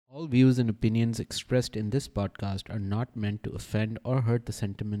All views and opinions expressed in this podcast are not meant to offend or hurt the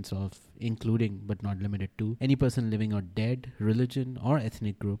sentiments of, including but not limited to, any person living or dead, religion or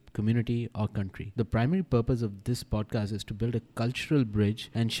ethnic group, community or country. The primary purpose of this podcast is to build a cultural bridge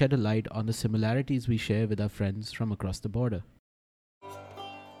and shed a light on the similarities we share with our friends from across the border.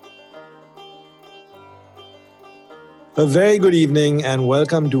 A very good evening and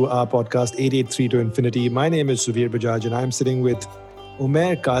welcome to our podcast 883 to Infinity. My name is Suveer and I'm sitting with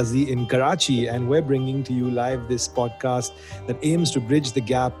Umair Qazi in Karachi, and we're bringing to you live this podcast that aims to bridge the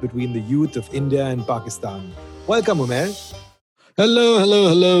gap between the youth of India and Pakistan. Welcome, Umair.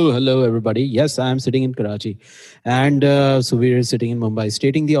 Hello, everybody. Yes, I am sitting in Karachi and Suveer is sitting in Mumbai,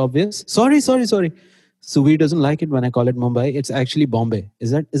 stating the obvious. Sorry. Suveer doesn't like it when I call it Mumbai. It's actually Bombay.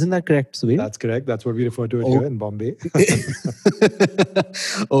 Isn't that correct, Suveer? That's correct. That's what we refer to it here in Bombay.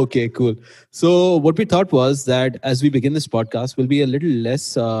 Okay, cool. So what we thought was that as we begin this podcast, we'll be a little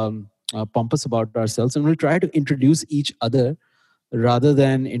less pompous about ourselves and we'll try to introduce each other rather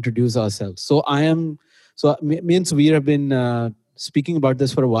than introduce ourselves. So me and Suveer have been speaking about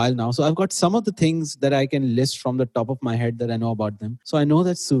this for a while now. So I've got some of the things that I can list from the top of my head that I know about them. So I know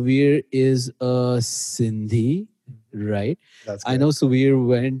that Suveer is a Sindhi, right? That's I know Suveer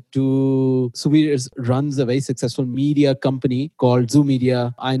runs a very successful media company called Zoo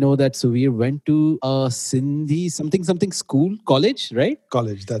Media. I know that Suveer went to a Sindhi something school, college, right?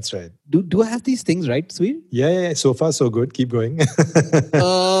 College, that's right. Do I have these things right, Suveer? Yeah. So far, so good. Keep going.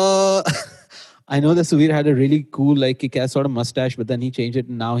 I know that Suveer had a really cool, kick-ass sort of mustache, but then he changed it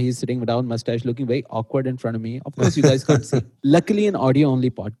and now he's sitting without mustache, looking very awkward in front of me. Of course, you guys can't see. Luckily, an audio-only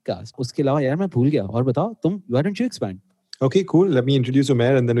podcast. Uske alawa, yaar, main bhool gaya. Aur batao, why don't you expand? Okay, cool. Let me introduce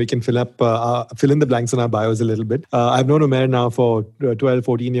Umair and then we can fill in the blanks on our bios a little bit. I've known Umair now for 12,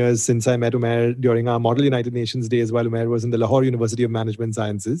 14 years since I met Umair during our Model United Nations days while Umair was in the Lahore University of Management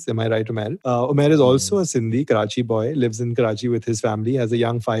Sciences. Am I right, Umair? Umair is also a Sindhi, Karachi boy, lives in Karachi with his family, has a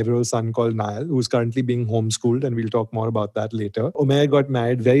young 5-year-old son called Nail, who's currently being homeschooled, and we'll talk more about that later. Umair got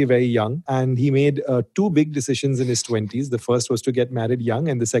married very, very young, and he made two big decisions in his 20s. The first was to get married young,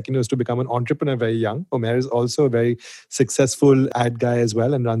 and the second was to become an entrepreneur very young. Umair is also a very successful ad guy as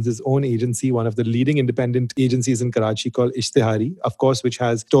well and runs his own agency, one of the leading independent agencies in Karachi called Ishtihari, of course, which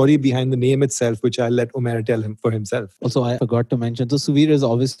has story behind the name itself, which I'll let Umair tell him for himself. Also, I forgot to mention, so Suveer is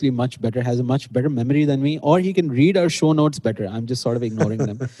obviously has a much better memory than me, or he can read our show notes better. I'm just sort of ignoring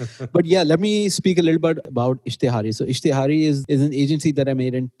them. But yeah, let me speak a little bit about Ishtihari. So Ishtihari is an agency that I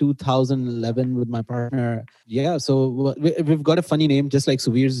made in 2011 with my partner. Yeah, so we've got a funny name, just like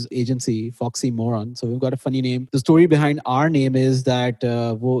Suveer's agency, Foxy Moron. So we've got a funny name. The story behind our name is that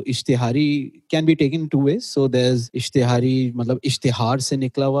wo Ishtihari can be taken two ways. So there's Ishtihari, Ishtihar se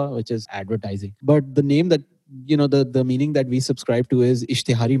nikla hua, which is advertising. But the name that, the meaning that we subscribe to is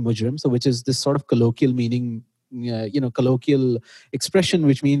Ishtihari Mujrim, so which is this sort of colloquial meaning, colloquial expression,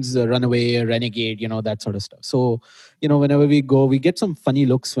 which means runaway, renegade, that sort of stuff. So, whenever we go, we get some funny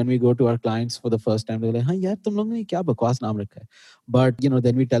looks when we go to our clients for the first time. They're like, "Haan, yaar, tum log ne kya bakwas naam rakha hai?" But,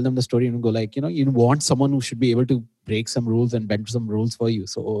 then we tell them the story and we go like, you want someone who should be able to break some rules and bend some rules for you.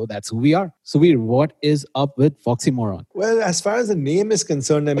 So that's who we are. Suveer, what is up with Foxy Moron? Well, as far as the name is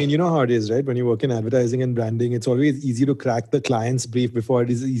concerned, I mean, you know how it is, right? When you work in advertising and branding, it's always easy to crack the client's brief before it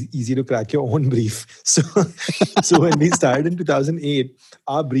is easy to crack your own brief. So when we started in 2008,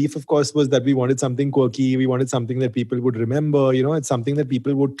 our brief, of course, was that we wanted something quirky. We wanted something that people would remember. It's something that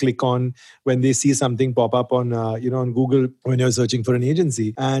people would click on when they see something pop up on, on Google when you're searching for an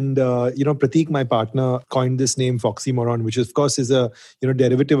agency. And, Prateek, my partner, coined this name Foxymoron, which of course is a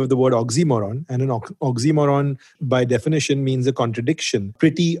derivative of the word oxymoron. And an oxymoron by definition means a contradiction.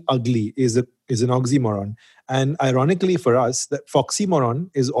 Pretty ugly is an oxymoron. And ironically for us, that Foxymoron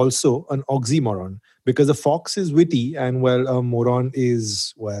is also an oxymoron, because a fox is witty and a moron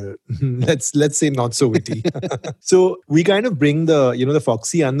is, let's say not so witty. So we kind of bring the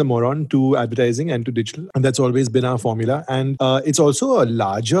foxy and the moron to advertising and to digital. And that's always been our formula. And it's also a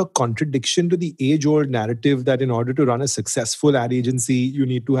larger contradiction to the age-old narrative that in order to run a successful ad agency, you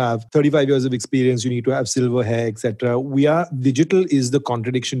need to have 35 years of experience, you need to have silver hair, etc. Digital is the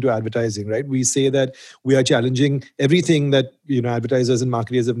contradiction to advertising, right? We say that we are challenging everything that advertisers and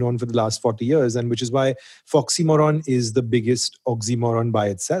marketers have known for the last 40 years, and which is why Foxymoron is the biggest oxymoron by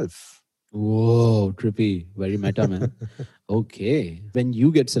itself. Whoa, trippy. Very meta, man. Okay. When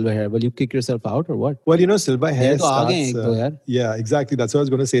you get silver hair, will you kick yourself out or what? Well, silver hair starts... yeah, exactly. That's what I was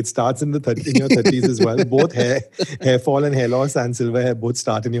going to say. It starts in your 30s as well. Both hair fall and hair loss and silver hair both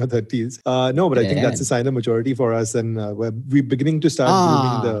start in your 30s. No, but I think that's a sign of maturity for us, and we're beginning to start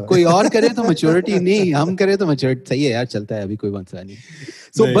grooming the... कोई और करे तो maturity नहीं, हम करे तो maturity. सही है यार, चलता है, अभी कोई मसला नहीं.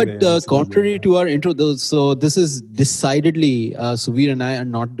 So, Nahi, but nahi, absolutely. contrary to our intro, though, so this is decidedly Suveer and I are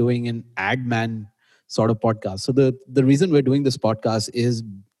not doing an ad man sort of podcast. So the reason we're doing this podcast is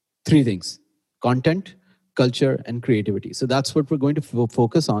three things: content, culture, and creativity. So that's what we're going to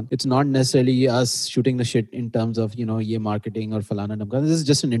focus on. It's not necessarily us shooting the shit in terms of ye marketing or falana namka. This is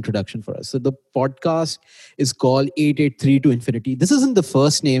just an introduction for us. So the podcast is called 883 to Infinity. This isn't the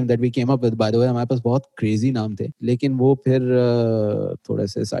first name that we came up with, by the way. हमारे पास बहुत crazy नाम थे, लेकिन वो फिर थोड़े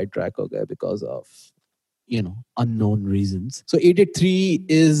से side track हो गए because of unknown reasons. So 883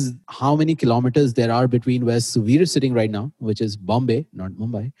 is how many kilometers there are between where Suveer is sitting right now, which is Bombay, not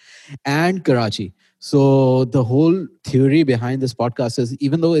Mumbai, and Karachi. So the whole theory behind this podcast is,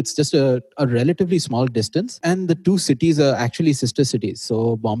 even though it's just a relatively small distance, and the two cities are actually sister cities.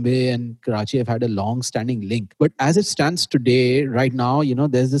 So Bombay and Karachi have had a long-standing link. But as it stands today, right now,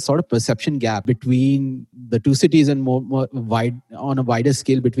 there's this sort of perception gap between the two cities and more wide on a wider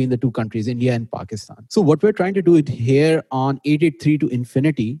scale between the two countries, India and Pakistan. So what we're trying to do here on 883 to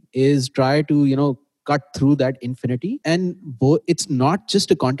Infinity is try to, cut through that infinity. And it's not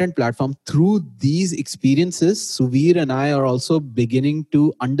just a content platform. Through these experiences, Suveer and I are also beginning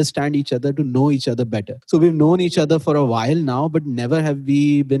to understand each other, to know each other better. So we've known each other for a while now, but never have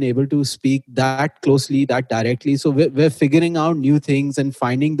we been able to speak that closely, that directly. So we're figuring out new things and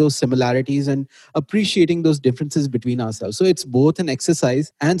finding those similarities and appreciating those differences between ourselves. So it's both an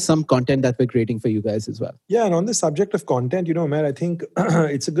exercise and some content that we're creating for you guys as well. Yeah, and on the subject of content, Umair, I think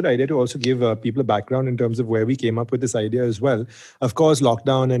it's a good idea to also give people a background in terms of where we came up with this idea as well. Of course,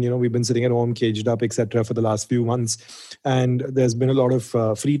 lockdown, and we've been sitting at home, caged up, etc., for the last few months, and there's been a lot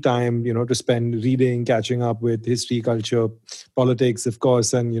of free time, to spend reading, catching up with history, culture, politics, of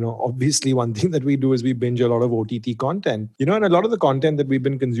course, and obviously one thing that we do is we binge a lot of OTT content, and a lot of the content that we've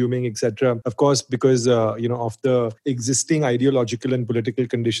been consuming, etc. Of course, because of the existing ideological and political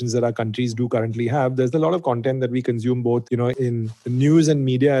conditions that our countries do currently have, there's a lot of content that we consume both in the news and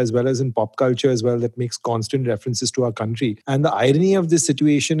media as well as in pop culture as well that makes constant references to our country. And the irony of this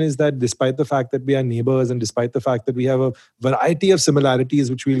situation is that despite the fact that we are neighbors and despite the fact that we have a variety of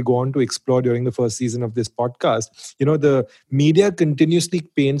similarities which we'll go on to explore during the first season of this podcast, the media continuously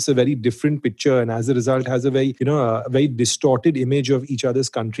paints a very different picture, and as a result has a very a very distorted image of each other's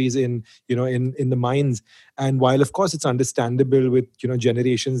countries in the minds. And while of course it's understandable with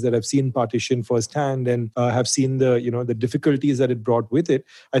generations that have seen partition firsthand and have seen the difficulties that it brought with it,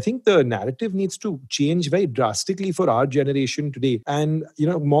 I think the narrative needs to change very drastically for our generation today. And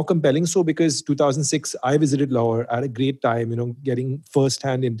more compelling so because 2006 I visited Lahore at a great time, getting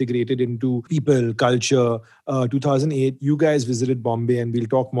firsthand integrated into people, culture. 2008 you guys visited Bombay, and we'll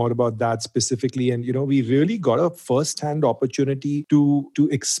talk more about that specifically. And we really got a first-hand opportunity to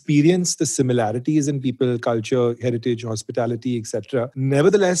experience the similarities in people, culture, heritage, hospitality, etc.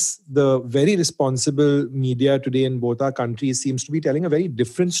 Nevertheless, the very responsible media today in both our countries seems to be telling a very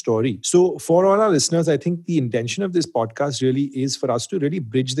different story. So for all our listeners, I think the intention of this podcast really is for us to really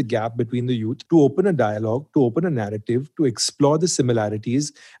bridge the gap between the youth, to open a dialogue, to open a narrative, to explore the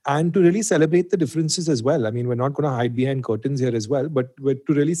similarities, and to really celebrate the differences as well. I mean, we're not going to hide behind curtains here as well, but we're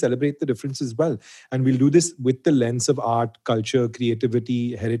to really celebrate the differences as well. And we'll do this with the lens of art, culture,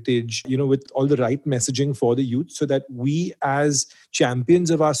 creativity, heritage, with all the right messaging for the youth, so that we as champions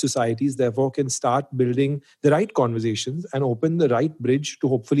of our societies therefore can start building the right conversations and open the right bridge to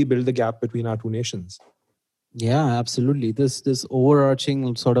hopefully build the gap between our two nations. Yeah, absolutely. This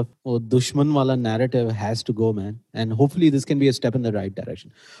overarching sort of dushman wala narrative has to go, man. And hopefully this can be a step in the right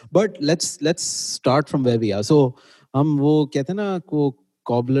direction. But let's start from where we are. So हम वो कहते हैं ना को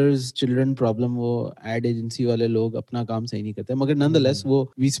cobblers children problem वो ad agency वाले लोग अपना काम सही नहीं करते मगर nonetheless वो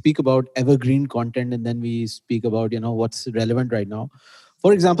we speak about evergreen content and then we speak about what's relevant right now.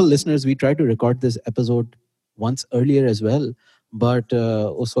 For example, listeners, we tried to record this episode once earlier as well, but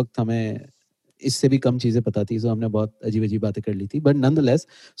उस वक्त हमें इससे भी कम चीजें पता थी, so हमने बहुत अजीब अजीब बातें कर ली थी. But nonetheless,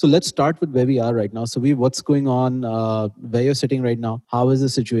 so let's start with where we are right now. So what's going on where you're sitting right now? How is the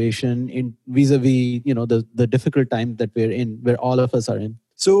situation in vis-a-vis the difficult time that we're in, where all of us are in?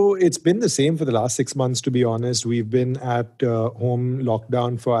 So it's been the same for the last 6 months, to be honest. We've been at home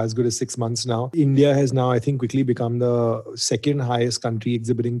lockdown for as good as 6 months now. India has now, I think, quickly become the second highest country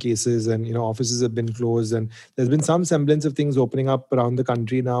exhibiting cases, and offices have been closed, and there's been some semblance of things opening up around the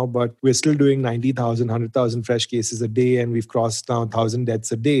country now, but we're still doing 90,000, 100,000 fresh cases a day, and we've crossed now 1,000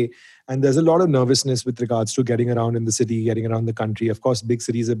 deaths a day. And there's a lot of nervousness with regards to getting around in the city, getting around the country. Of course, big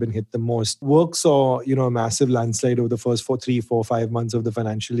cities have been hit the most. Work saw, a massive landslide over the first 3, 4, 5 months of the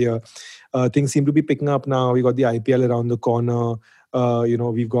financial year. Things seem to be picking up now. We got the IPL around the corner.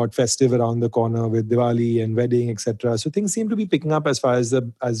 We've got festive around the corner with Diwali and wedding, etc. So things seem to be picking up as far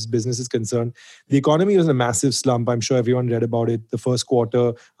as business is concerned. The economy was in a massive slump. I'm sure everyone read about it. The first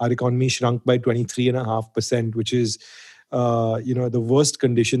quarter, our economy shrunk by 23.5%, which is the worst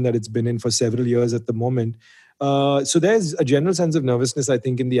condition that it's been in for several years at the moment. So there's a general sense of nervousness, I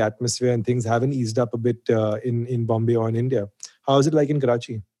think, in the atmosphere, and things haven't eased up a bit in Bombay or in India. How is it like in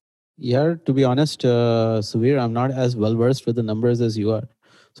Karachi? Yeah, to be honest, Suveer, I'm not as well versed with the numbers as you are.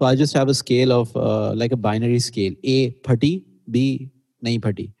 So I just have a scale of like a binary scale. A phati, B nahi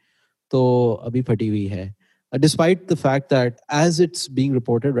phati. तो अभी फटी हुई है. Despite the fact that, as it's being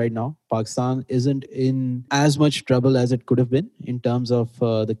reported right now, Pakistan isn't in as much trouble as it could have been in terms of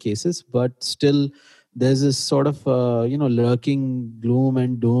the cases, but still there's this sort of lurking gloom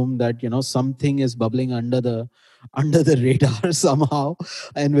and doom that something is bubbling under the radar somehow,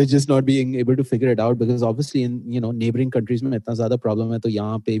 and we're just not being able to figure it out, because obviously in neighboring countries में इतना ज़्यादा problem है तो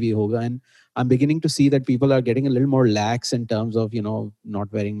यहाँ पे भी होगा. And I'm beginning to see that people are getting a little more lax in terms of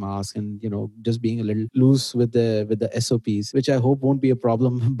not wearing masks and just being a little loose with the SOPs, which I hope won't be a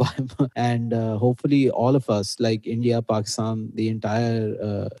problem. And hopefully all of us, like India, Pakistan, the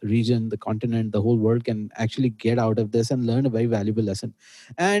entire region, the continent, the whole world, can actually get out of this and learn a very valuable lesson.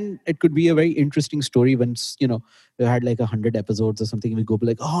 And it could be a very interesting story when we had like 100 episodes or something. We go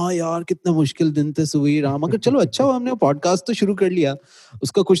like, हाँ यार कितना मुश्किल दिन थे सुवीर, मगर चलो अच्छा हुआ हमने podcast तो शुरू कर लिया,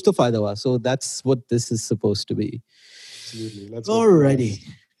 उसका कुछ तो फायदा हुआ. So that's what this is supposed to be. Absolutely. Alrighty.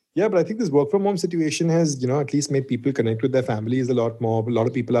 Yeah, but I think this work from home situation has, at least made people connect with their families a lot more. A lot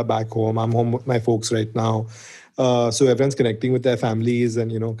of people are back home. I'm home with my folks right now. So everyone's connecting with their families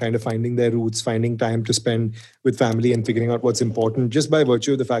and, kind of finding their roots, finding time to spend with family and figuring out what's important, just by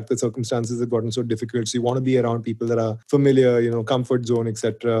virtue of the fact that circumstances have gotten so difficult. So you want to be around people that are familiar, comfort zone,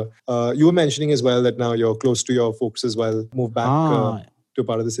 etc. You were mentioning as well that now you're close to your folks as well, move back to a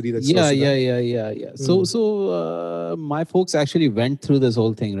part of the city that's close to them. Yeah. So my folks actually went through this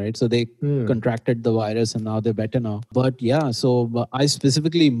whole thing, right? So they contracted the virus and now they're better now. But yeah, so I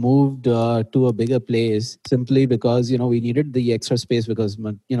specifically moved to a bigger place simply because, we needed the extra space because,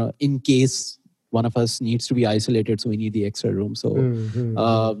 in case one of us needs to be isolated, so we need the extra room. So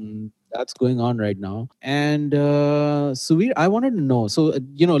that's going on right now. And Suveer, I wanted to know. So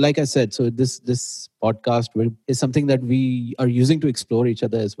like I said, so this podcast is something that we are using to explore each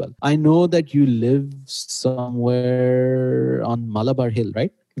other as well. I know that you live somewhere on Malabar Hill,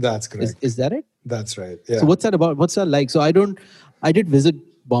 right? That's correct. Is that it? That's right. Yeah. So what's that about? What's that like? So I did visit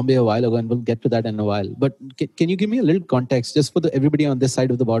Bombay a while ago, and we'll get to that in a while. But can you give me a little context just for everybody on this side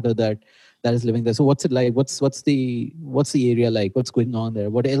of the border that is living there? So what's it like? What's the area like? What's going on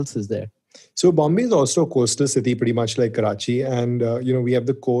there? What else is there? So Bombay is also a coastal city, pretty much like Karachi, and we have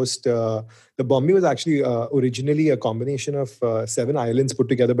the coast. The Bombay was actually originally a combination of 7 islands put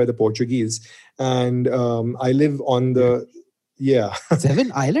together by the Portuguese, and I live on the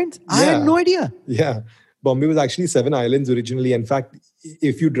 7 islands. I had no idea. Yeah. Bombay was actually 7 islands originally. In fact,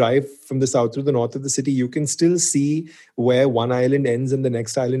 if you drive from the south to the north of the city, you can still see where one island ends and the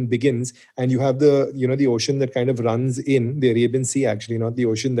next island begins. And you have the ocean that kind of runs in, the Arabian Sea actually, not the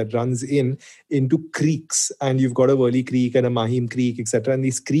ocean, that runs into creeks. And you've got a Worli Creek and a Mahim Creek, etc. And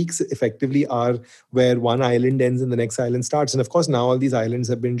these creeks effectively are where one island ends and the next island starts. And of course, now all these islands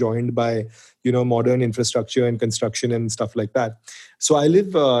have been joined by modern infrastructure and construction and stuff like that. So I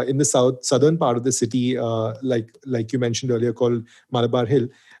live in the southern part of the city, like you mentioned earlier, called Malabar Hill.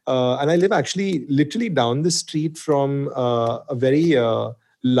 And I live actually literally down the street from a very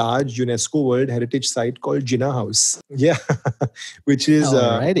large UNESCO World Heritage Site called Jinnah House. Yeah, which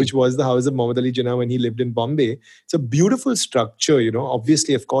was the house of Muhammad Ali Jinnah when he lived in Bombay. It's a beautiful structure,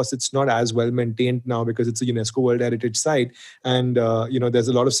 Obviously, of course, it's not as well maintained now because it's a UNESCO World Heritage Site, and there's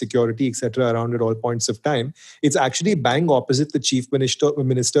a lot of security, etc., around at all points of time. It's actually bang opposite the Chief Minister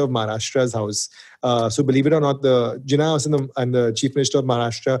of Maharashtra's house. So believe it or not, the Jinnah House and the Chief Minister of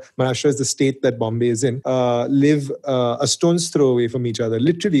Maharashtra is the state that Bombay is in, live a stone's throw away from each other.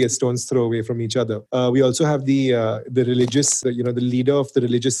 Literally a stone's throw away from each other. We also have the religious, the leader of the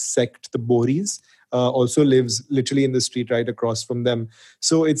religious sect, the Bohris, also lives literally in the street right across from them.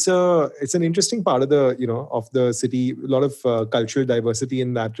 So it's an interesting part of the city. A lot of cultural diversity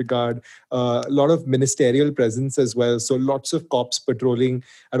in that regard. A lot of ministerial presence as well. So lots of cops patrolling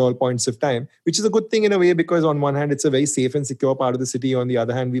at all points of time, which is a good thing in a way, because on one hand, it's a very safe and secure part of the city. On the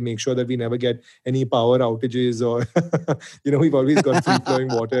other hand, we make sure that we never get any power outages or, we've always got free flowing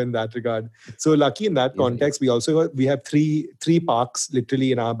water in that regard. So lucky in that context. We have three parks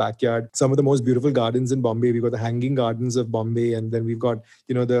literally in our backyard. Some of the most beautiful gardens in Bombay. We've got the Hanging Gardens of Bombay, and then we've got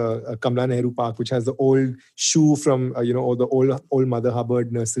the Kamala Nehru Park, which has the old shoe from or the old Mother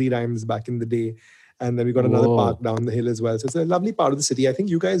Hubbard nursery rhymes back in the day. And then we got another Whoa. park down the hill as well. So it's a lovely part of the city. I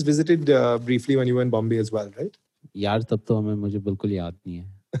think you guys visited briefly when you were in Bombay as well, right? यार तब तो हमें मुझे बिल्कुल याद नहीं है.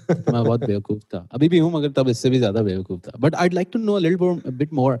 तब तो मैं बहुत बेवकूफ था. अभी भी हूँ मगर तब इससे भी ज़्यादा बेवकूफ था. But I'd like to know a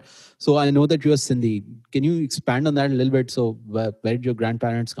bit more. So I know that you are Sindhi. Can you expand on that a little bit? So where did your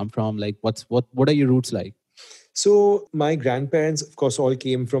grandparents come from? Like what are your roots like? So my grandparents, of course, all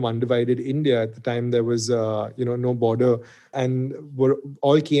came from undivided India. At the time, there was no border, and were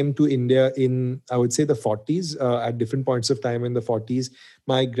all came to India in, I would say, the 40s. At different points of time in the 40s,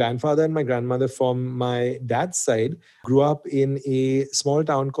 my grandfather and my grandmother from my dad's side grew up in a small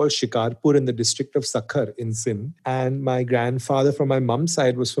town called Shikarpur in the district of Sakhar in Sindh, and my grandfather from my mum's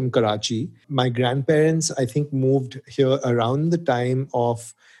side was from Karachi. My grandparents, I think, moved here around the time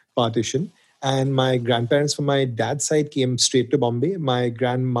of partition, and my grandparents from my dad's side came straight to Bombay. My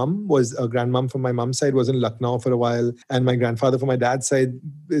grandmom from my mom's side was in Lucknow for a while. And my grandfather from my dad's side,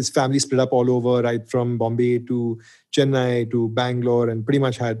 his family split up all over, right from Bombay to Chennai to Bangalore, and pretty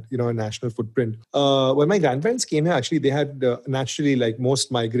much had, a national footprint. When my grandparents came here, actually, they had naturally, like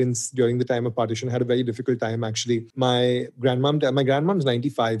most migrants during the time of partition, had a very difficult time, actually. My grandmom's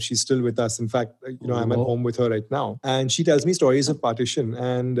 95. She's still with us. In fact, I'm at Oh. home with her right now. And she tells me stories of partition.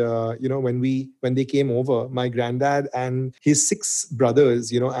 And, when they came over, my granddad and his 6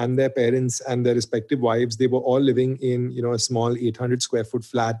 brothers, and their parents and their respective wives, they were all living in, a small 800 square foot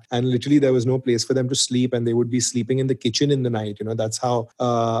flat. And literally there was no place for them to sleep. And they would be sleeping in the kitchen in the night. That's how,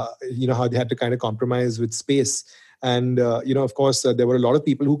 how they had to kind of compromise with space. And, of course, there were a lot of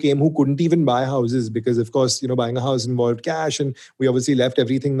people who came who couldn't even buy houses because, of course, buying a house involved cash. And we obviously left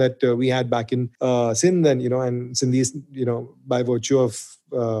everything that we had back in Sindh. And, and Sindhis, by virtue of,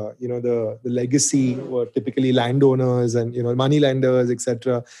 the legacy were typically landowners and, money lenders,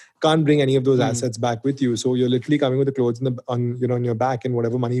 etc. Can't bring any of those assets back with you. So you're literally coming with the clothes on your back and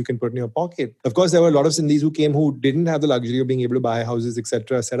whatever money you can put in your pocket. Of course, there were a lot of Sindhis who came who didn't have the luxury of being able to buy houses,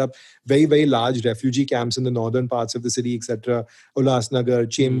 etc. Set up very, very large refugee camps in the northern parts of the city, etc. Ulhasnagar,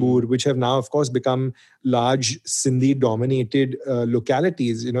 Chembur, which have now, of course, become large Sindhi-dominated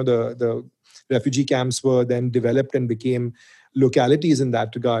localities. The refugee camps were then developed and became localities in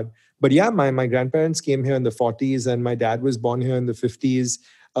that regard. But yeah, my grandparents came here in the 40s, and my dad was born here in the 50s.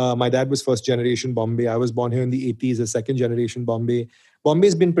 My dad was first generation Bombay. I was born here in the 80s, a second generation Bombay.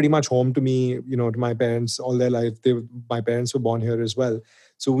 Bombay's been pretty much home to me, to my parents all their life. My parents were born here as well.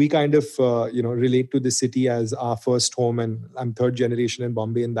 So we kind of, relate to the city as our first home, and I'm third generation in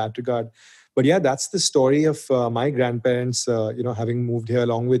Bombay in that regard. But yeah, that's the story of my grandparents, having moved here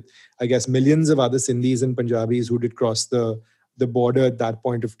along with, I guess, millions of other Sindhis and Punjabis who did cross the border at that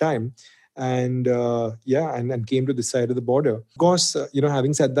point of time. And and came to this side of the border. Of course,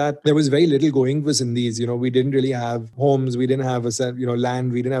 having said that, there was very little going for Sindhis. We didn't really have homes. We didn't have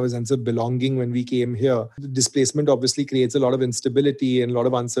land. We didn't have a sense of belonging when we came here. The displacement obviously creates a lot of instability and a lot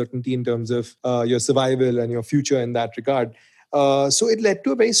of uncertainty in terms of your survival and your future in that regard. So it led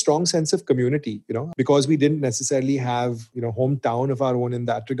to a very strong sense of community, because we didn't necessarily have, hometown of our own in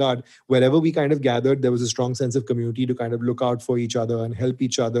that regard. Wherever we kind of gathered, there was a strong sense of community to kind of look out for each other and help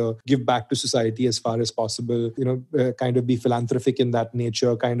each other, give back to society as far as possible, kind of be philanthropic in that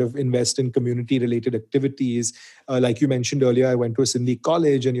nature, kind of invest in community related activities. Like you mentioned earlier, I went to a Sindhi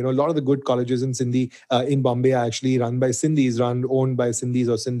college, and, a lot of the good colleges in Sindhi, in Bombay are actually run by Sindhis, owned by Sindhis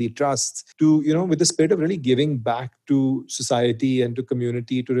or Sindhi trusts to, with the spirit of really giving back to society and to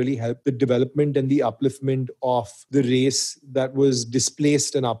community to really help the development and the upliftment of the race that was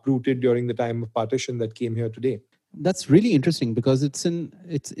displaced and uprooted during the time of partition that came here today. That's really interesting because it's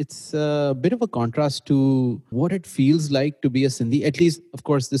a bit of a contrast to what it feels like to be a Sindhi. At least, of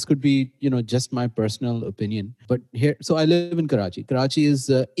course, this could be just my personal opinion. But here, so I live in Karachi. Karachi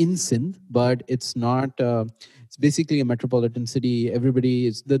is in Sindh, but it's not. It's basically a metropolitan city. Everybody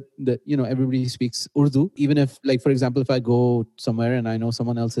is everybody speaks Urdu. Even if, like, for example, if I go somewhere and I know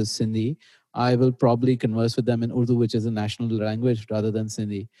someone else is Sindhi, I will probably converse with them in Urdu, which is a national language, rather than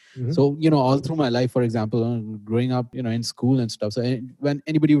Sindhi. Mhm. So, all through my life, for example, growing up, in school and stuff. So when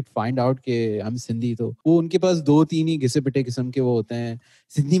anybody would find out that I'm Sindhi, तो वो उनके पास 2-3 ही घिसे पिटे किस्म के वो होते हैं.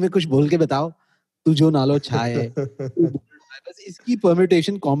 सिंधी में कुछ बोल के बताओ. तू जो नालो छाए. तू बोल रहा है. बस इसकी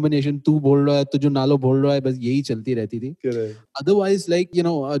permutation combination. तू बोल रहा है, तू जो नालो बोल रहा है, बस यही चलती रहती थी. Correct. Otherwise, like,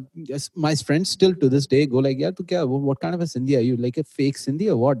 yes, my friends still to this day go like, yeah, tu kya, what kind of a Sindhi are you? Like a fake Sindhi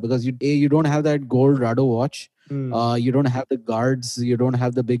or what? Because you don't have that gold Rado watch. You don't have the guards, you don't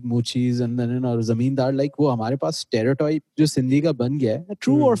have the big moochies, and then zamindar, like वो हमारे पास stereotype जो सिंधी का बन गया है,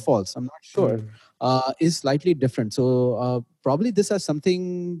 true or false, I'm not sure. is slightly different. So probably this has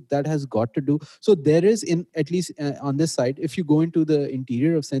something that has got to do. So there is, in at least on this side, if you go into the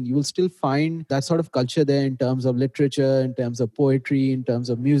interior of Sindh, you will still find that sort of culture there in terms of literature, in terms of poetry, in terms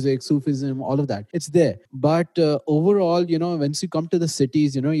of music, Sufism, all of that. It's there. But overall, once you come to the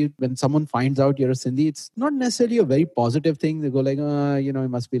cities, when someone finds out you're a Sindhi, it's not necessarily a very positive thing. They go like, it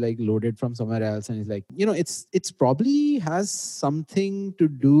must be like loaded from somewhere else. And it's like, it's probably has something to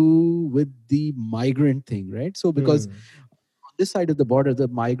do with the migrant thing, right? So because Hmm. on this side of the border, the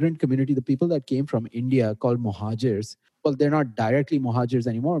migrant community, the people that came from India called Muhajirs, well, they're not directly Muhajirs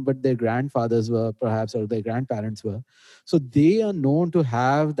anymore, but their grandfathers were perhaps, or their grandparents were. So they are known to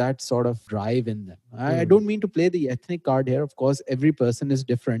have that sort of drive in them. I Hmm. don't mean to play the ethnic card here. Of course, every person is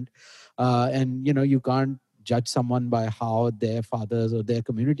different. And, you can't judge someone by how their fathers or their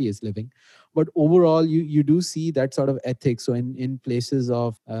community is living. But overall, you do see that sort of ethics. So in places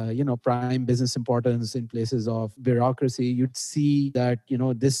of prime business importance, in places of bureaucracy, you'd see that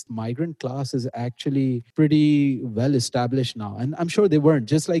this migrant class is actually pretty well established now. And I'm sure they weren't,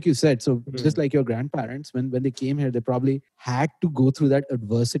 just like you said. So just Hmm. like your grandparents, when they came here, they probably had to go through that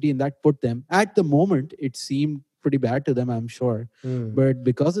adversity, and that put them, at the moment it seemed pretty bad to them, I'm sure. Hmm. But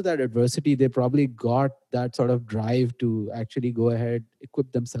because of that adversity, they probably got that sort of drive to actually go ahead,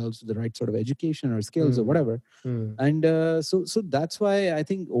 equip themselves with the right sort of education or skills or Hmm. whatever. Hmm. And so that's why I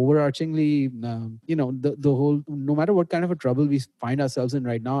think overarchingly, the whole, no matter what kind of a trouble we find ourselves in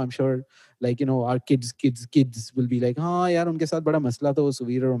right now, I'm sure, like, our kids will be like, हाँ यार उनके साथ बड़ा मसला था वो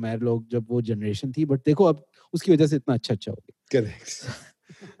सुवीर और उमैर लोग जब वो जनरेशन थी, बट देखो अब उसकी वजह से इतना अच्छा हो Correct.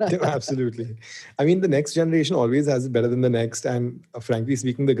 गया. No, absolutely. I mean, the next generation always has it better than the next. And frankly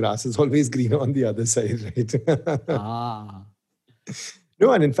speaking, the grass is always greener on the other side, right? Ah.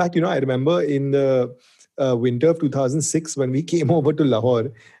 No, and in fact, I remember in the winter of 2006 when we came over to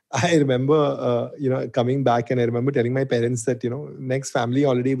Lahore, I remember, coming back and I remember telling my parents that, next family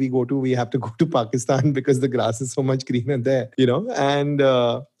holiday we go to, we have to go to Pakistan because the grass is so much greener there. And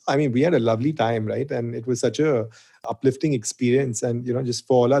I mean, we had a lovely time, right? And it was such a uplifting experience. And, just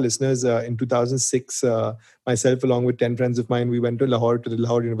for all our listeners, in 2006, myself, along with 10 friends of mine, we went to Lahore, to the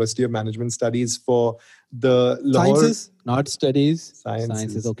Lahore University of Management Studies for the Lahore Sciences, not studies. Sciences,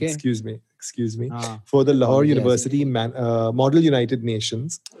 Sciences, okay. excuse me, Ah, for the Lahore apologize. University Model United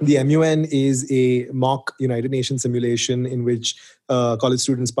Nations. The MUN is a mock United Nations simulation in which college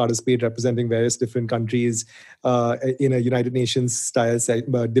students participate representing various different countries in a United Nations style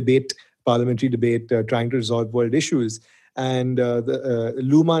debate, parliamentary debate, trying to resolve world issues. And the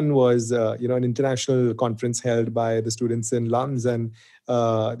Luman was, an international conference held by the students in LUMS, and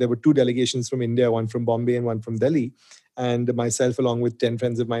there were two delegations from India, one from Bombay and one from Delhi. And myself, along with 10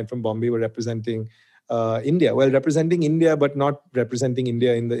 friends of mine from Bombay, were representing India. Well, representing India, but not representing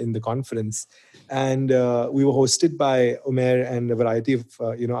India in the conference. And we were hosted by Umair and a variety of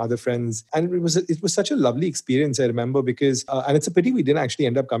other friends, and it was such a lovely experience. I remember because and it's a pity we didn't actually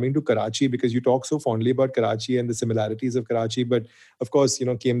end up coming to Karachi, because you talk so fondly about Karachi and the similarities of Karachi, but of course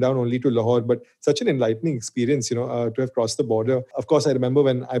came down only to Lahore. But such an enlightening experience, to have crossed the border. Of course, I remember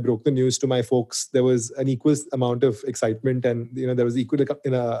when I broke the news to my folks, there was an equal amount of excitement, and there was equal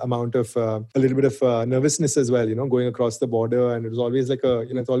amount of a little bit of nervousness as well. Going across the border, and it was always like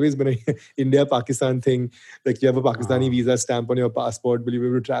it's always been a India Pakistan thing. Like, you have a Pakistani Ah, visa stamp on your passport, will you be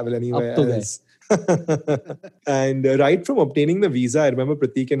able to travel up anywhere to there. else? And right from obtaining the visa, I remember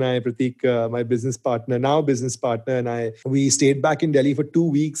Pratik, my business partner, now business partner, and we stayed back in Delhi for 2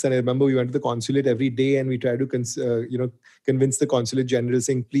 weeks. And I remember we went to the consulate every day, and we tried to, convince the consulate general,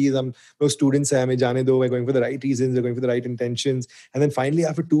 saying, please, no students hai, hame jaane do. We're going for the right reasons. We're going for the right intentions. And then finally,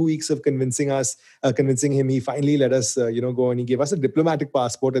 after 2 weeks of convincing him, he finally let us, go, and he gave us a diplomatic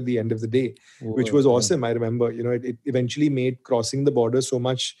passport at the end of the day, which was Well, awesome. I remember, it eventually made crossing the border so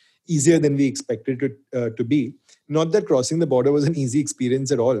much easier than we expected it to be. Not that crossing the border was an easy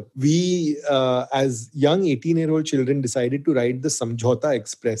experience at all. We, as young 18-year-old children, decided to ride the Samjhauta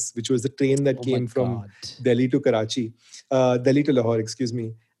Express, which was the train that oh my came from God. Delhi to Lahore, excuse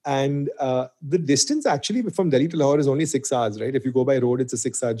me. And the distance actually from Delhi to Lahore is only 6 hours, right? If you go by road, it's a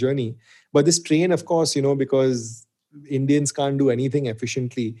 6-hour journey. But this train, of course, because Indians can't do anything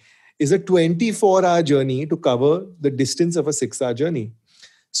efficiently, is a 24-hour journey to cover the distance of a 6-hour journey.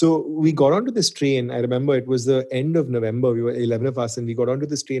 So we got onto this train. I remember it was the end of November. We were 11 of us, and we got onto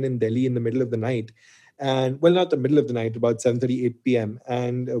this train in Delhi in the middle of the night. And well, not the middle of the night, about 7:30, 8 p.m.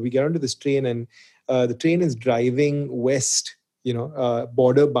 And we get onto this train, and the train is driving west,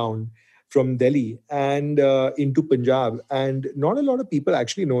 border bound from Delhi and into Punjab. And not a lot of people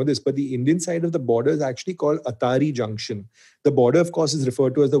actually know this, but the Indian side of the border is actually called Atari Junction. The border, of course, is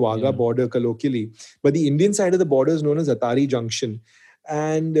referred to as the Wagah Yeah. border colloquially, but the Indian side of the border is known as Atari Junction.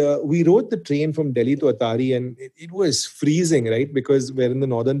 And we rode the train from Delhi to Atari, and it was freezing, right? Because we're in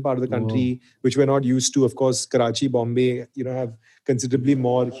the northern part of the Whoa. country, which we're not used to. Of course, Karachi, Bombay, have considerably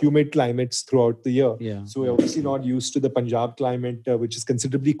more humid climates throughout the year. Yeah. So we're obviously not used to the Punjab climate, which is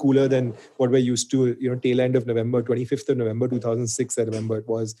considerably cooler than what we're used to, tail end of November, 25th of November, 2006, I remember it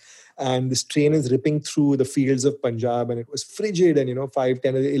was. And this train is ripping through the fields of Punjab, and it was frigid. And, 5,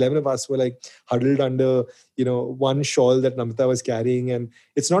 10, 11 of us were like huddled under, one shawl that Namita was carrying. And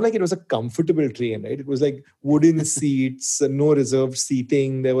it's not like it was a comfortable train, right? It was like wooden seats, no reserved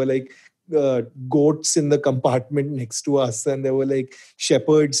seating. There were like goats in the compartment next to us, and there were like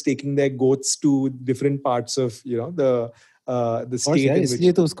shepherds taking their goats to different parts of the और state यार in which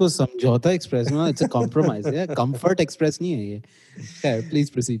इसलिए तो उसको Samjhauta express ना it's a compromise है comfort express नहीं है ये खैर please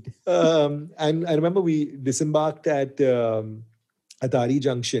proceed and I remember we disembarked at Atari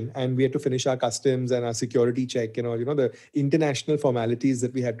Junction, and we had to finish our customs and our security check and all, the international formalities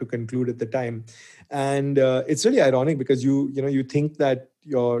that we had to conclude at the time. And it's really ironic because you think that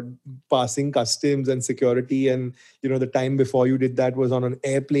you're passing customs and security, and the time before you did that was on an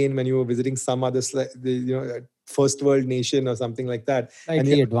airplane when you were visiting some other first world nation or something like that. And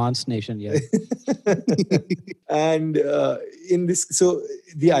slightly advanced nation yeah and in this, so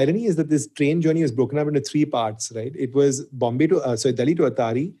the irony is that this train journey was broken up into three parts, right? It was Delhi to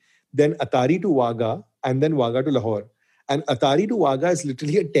Atari, then Atari to Wagah, and then Wagah to Lahore. And Atari to Wagah is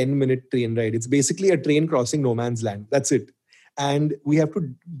literally a 10-minute train ride. It's basically a train crossing no man's land. That's it. And we have to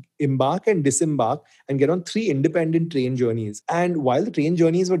embark and disembark and get on 3 independent train journeys. And while the train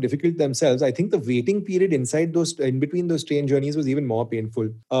journeys were difficult themselves, I think the waiting period in between those train journeys was even more painful.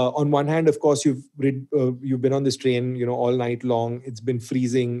 On one hand, of course, you've been on this train, all night long. It's been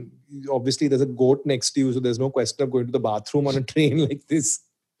freezing. Obviously, there's a goat next to you, so there's no question of going to the bathroom on a train like this.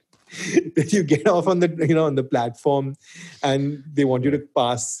 Then you get off on the platform, and they want you to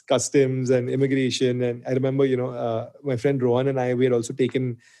pass customs and immigration. And I remember, my friend Rohan and I, we had also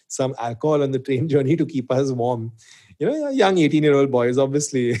taken some alcohol on the train journey to keep us warm. Young 18-year-old boys,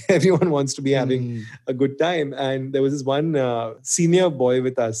 obviously, everyone wants to be having a good time. And there was this one senior boy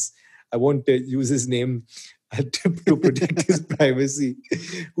with us. I won't use his name to protect his privacy,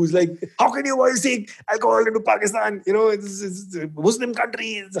 who's like, how can you boys take alcohol into Pakistan? It's a Muslim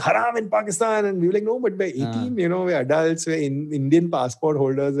country, it's haram in Pakistan. And we were like, no, but we're 18, we're adults, we're Indian passport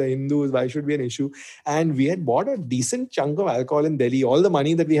holders, we're Hindus, why should be an issue? And we had bought a decent chunk of alcohol in Delhi. All the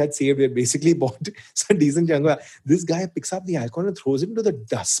money that we had saved, we had basically bought some decent chunk of. This guy picks up the alcohol and throws it into the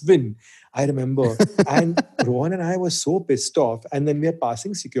dustbin. I remember. And Rohan and I were so pissed off. And then we are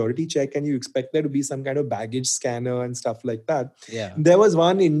passing security check, and you expect there to be some kind of baggage scanner and stuff like that. Yeah. There was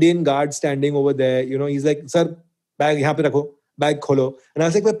one Indian guard standing over there. He's like, sir, bag yahan pe rakho, bag kholo. And I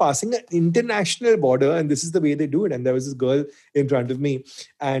was like, we're passing an international border, and this is the way they do it. And there was this girl in front of me,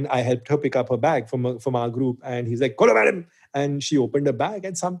 and I helped her pick up her bag from our group. And he's like, kholo, madam. And she opened a bag,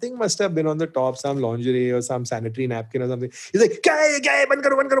 and something must have been on the top, some lingerie or some sanitary napkin or something. He's like, kya hai, ban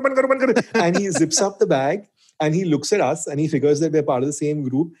karo, ban karo, ban karo, ban karo. And he zips up the bag, and he looks at us, and he figures that we're part of the same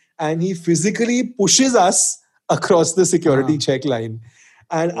group, and he physically pushes us across the security check line.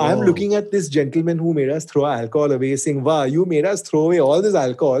 And I'm looking at this gentleman who made us throw alcohol away, saying, wow, you made us throw away all this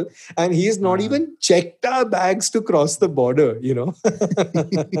alcohol, and he's not even checked our bags to cross the border,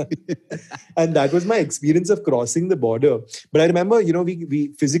 And that was my experience of crossing the border. But I remember,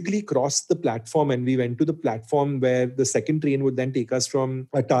 we physically crossed the platform, and we went to the platform where the second train would then take us from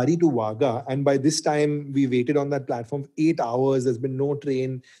Atari to Wagah. And by this time, we waited on that platform for 8 hours. There's been no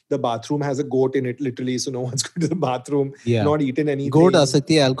train. The bathroom has a goat in it, literally. So no one's going to the bathroom, not eaten anything. Gout आ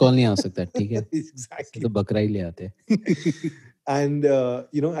सकती है alcohol नहीं आ सकता ठीक है Exactly. तो बकरा ही ले आते हैं And,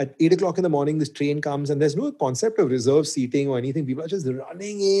 at 8 o'clock in the morning, this train comes, and there's no concept of reserved seating or anything. People are just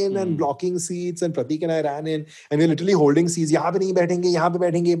running in and blocking seats. And Pratik and I ran in, and we're literally holding seats. Yahan pe nahi baithenge, yahan pe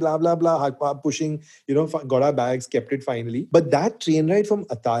baithenge, blah, blah, blah. Pushing, got our bags, kept it finally. But that train ride from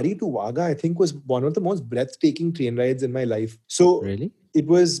Atari to Wagah, I think, was one of the most breathtaking train rides in my life. So, really? It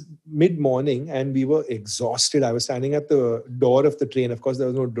was mid-morning, and we were exhausted. I was standing at the door of the train. Of course, there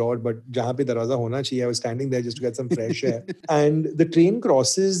was no door, but jahan pe darwaza hona chahiye, I was standing there just to get some fresh air. And the train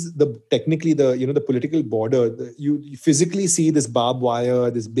crosses the political border. You physically see this barbed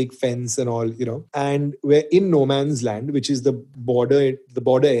wire, this big fence and all, and we're in no man's land, which is the border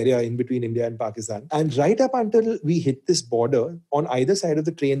area in between India and Pakistan. And right up until we hit this border, on either side of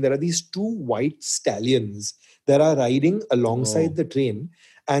the train, there are these 2 white stallions that are riding alongside the train.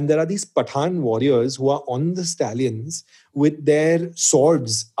 and there are these Pathan warriors who are on the stallions with their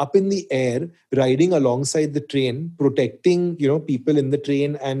swords up in the air, riding alongside the train, protecting, people in the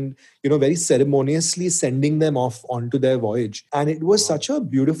train, and, very ceremoniously sending them off onto their voyage. And it was such a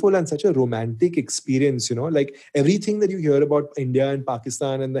beautiful and such a romantic experience, like everything that you hear about India and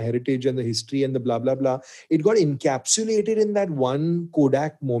Pakistan and the heritage and the history and the blah, blah, blah, it got encapsulated in that one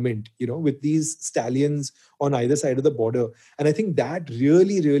Kodak moment, with these stallions on either side of the border. And I think that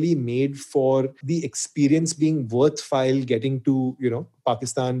really, really made for the experience being worthwhile getting to,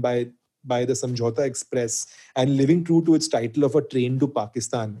 Pakistan by the Samjhauta Express and living true to its title of a train to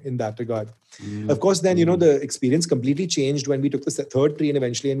Pakistan in that regard. Of course, then, the experience completely changed when we took the third train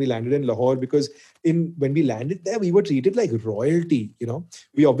eventually and we landed in Lahore, because when we landed there, we were treated like royalty,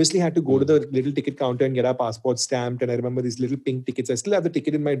 We obviously had to go to the little ticket counter and get our passport stamped. And I remember these little pink tickets. I still have the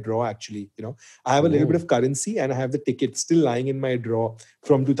ticket in my drawer, actually, I have a little bit of currency and I have the ticket still lying in my drawer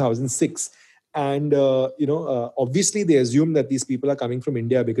from 2006. And, obviously they assume that these people are coming from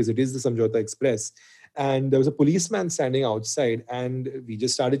India because it is the Samjhauta Express. And there was a policeman standing outside and we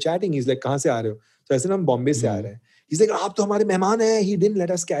just started chatting. He's like, "Kahan se aa rahe ho?" So I said, "I'm Bombay se aa rahe." He's like, "Aap to hamare mehman hai." He didn't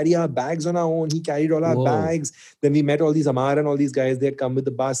let us carry our bags on our own. He carried all our bags. Then we met all these Amar and all these guys. They had come with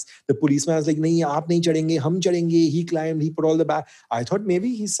the bus. The policeman was like, "Nahi, aap nahi chadenge, hum chadenge." He climbed, he put all the bag. I thought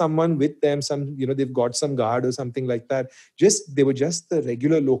maybe he's someone with them, they've got some guard or something like that. They were just the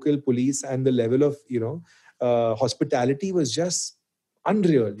regular local police, and the level of, hospitality was just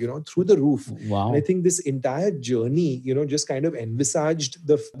unreal, through the roof. Wow. And I think this entire journey, just kind of envisaged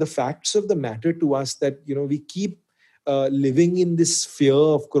the facts of the matter to us, that, we keep living in this fear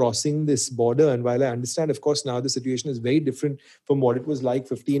of crossing this border. And while I understand, of course, now the situation is very different from what it was like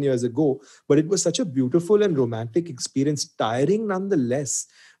 15 years ago, but it was such a beautiful and romantic experience, tiring nonetheless,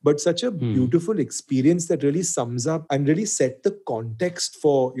 but such a beautiful experience that really sums up and really set the context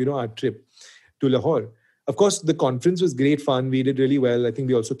for, our trip to Lahore. Of course, the conference was great fun. We did really well. I think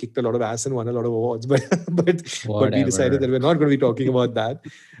we also kicked a lot of ass and won a lot of awards, but we decided that we're not going to be talking about that.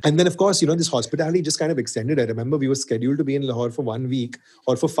 And then, of course, this hospitality just kind of extended. I remember we were scheduled to be in Lahore for 1 week,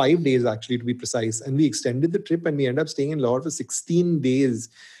 or for 5 days, actually, to be precise. And we extended the trip and we ended up staying in Lahore for 16 days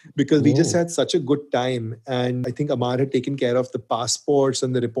because we just had such a good time. And I think Amar had taken care of the passports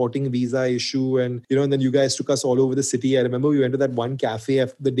and the reporting visa issue. And, and then you guys took us all over the city. I remember we went to that one cafe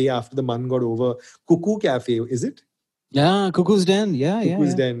the day after the month got over. Cuckoo Cafe, is it? Yeah, Cuckoo's Den.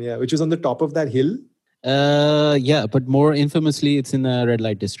 Cuckoo's Den, yeah. Which is on the top of that hill. Yeah, but more infamously, it's in the red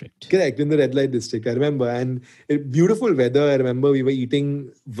light district. Correct, in the red light district, I remember. And beautiful weather. I remember we were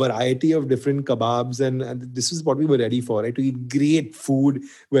eating variety of different kebabs, and this is what we were ready for, right? To eat great food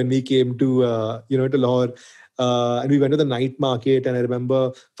when we came to, to Lahore. And we went to the night market, and I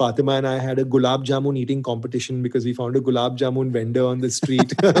remember Fatima and I had a gulab jamun eating competition because we found a gulab jamun vendor on the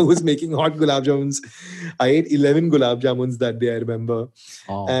street who was making hot gulab jamuns. I ate 11 gulab jamuns that day, I remember.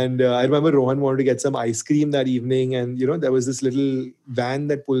 Oh. And I remember Rohan wanted to get some ice cream that evening, and there was this little van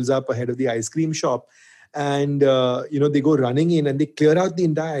that pulls up ahead of the ice cream shop. And, they go running in and they clear out the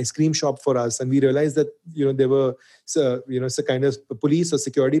entire ice cream shop for us. And we realized that, there were, some kind of police or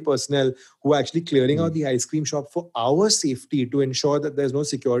security personnel who were actually clearing out the ice cream shop for our safety, to ensure that there's no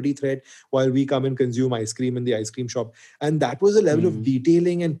security threat while we come and consume ice cream in the ice cream shop. And that was a level of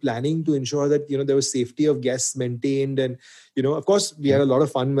detailing and planning to ensure that, there was safety of guests maintained. And, of course, we had a lot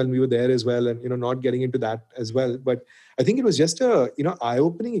of fun when we were there as well, and, not getting into that as well. But I think it was just a,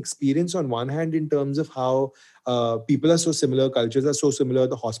 eye-opening experience on one hand, in terms of how people are so similar, cultures are so similar.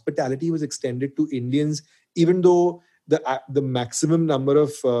 The hospitality was extended to Indians, even though the maximum number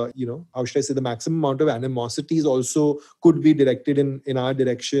of, how should I say, the maximum amount of animosities also could be directed in our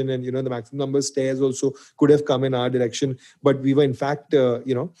direction. And, the maximum number of stares also could have come in our direction. But we were, in fact,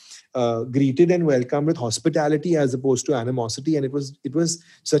 greeted and welcomed with hospitality as opposed to animosity. And it was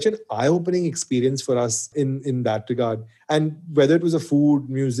such an eye-opening experience for us in that regard. And whether it was a food,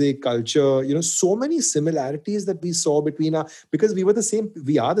 music, culture, so many similarities that we saw between because we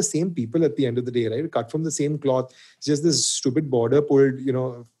are the same people at the end of the day, right? We're cut from the same cloth. It's just this stupid border pulled,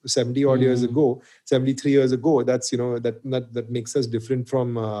 70 odd years ago, 73 years ago. That's, that makes us different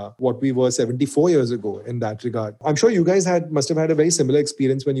from what we were 74 years ago in that regard. I'm sure you guys must have had a very similar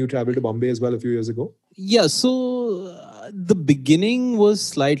experience when you traveled to Bombay as well a few years ago. Yeah, so the beginning was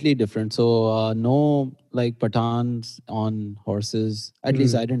slightly different. So no like Pathans on horses. At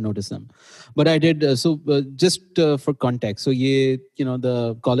least I Hmm. didn't notice them, but I did. Just for context, so the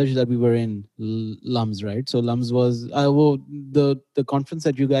college that we were in, Lums, right? So Lums was the conference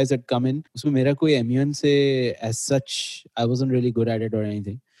that you guys had come in. उसमें मेरा कोई MUN से as such I wasn't really good at it or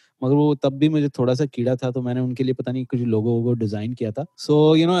anything. मगर वो तब भी मुझे थोड़ा सा कीड़ा था तो मैंने उनके लिए पता नहीं कुछ लोगो वोगो डिजाइन किया था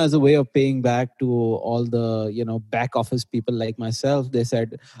so as a way of paying back to all the back office people like my self they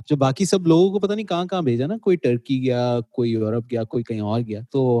said जो बाकी सब लोगों को पता नहीं कहाँ कहाँ भेजा ना कोई टर्की गया कोई यूरोप गया कोई कहीं और गया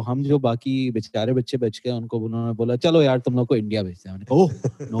तो हम जो बाकी बेचारे बच्चे बच गए उनको उन्होंने बोला चलो यार तुम लोग को इंडिया भेजते हैं मैंने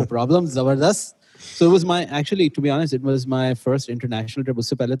ओह नो प्रॉब्लम जबरदस्त So it was my actually to be honest it was my first international trip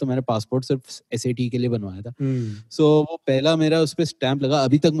उससे पहले तो मैंने पासपोर्ट सिर्फ SAT के लिए बनवाया था सो वो पहला मेरा उस पर स्टैंप लगा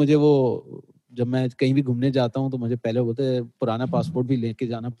अभी तक मुझे वो जब मैं कहीं भी घूमने जाता हूँ तो मुझे पहले बोलते हैं पुराना पासपोर्ट भी लेके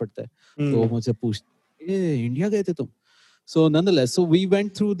जाना पड़ता है तो मुझसे पूछते इंडिया गए थे तुम So nonetheless, so we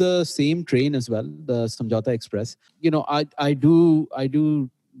went through the same train as well, the Samjhauta Express. I do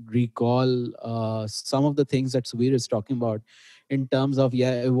recall some of the things that Suveer is talking about in terms of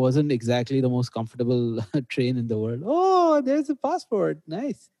it wasn't exactly the most comfortable train in the world. Oh, there's a passport,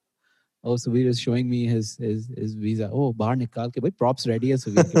 nice. Oh, Suveer is showing me his visa. Oh, बाहर निकाल के भाई props ready है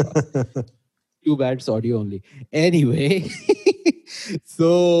सुवीर के पास. Too bad it's audio only. Anyway,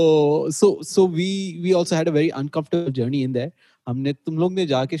 so we also had a very uncomfortable journey in there. हमने तुम लोग ने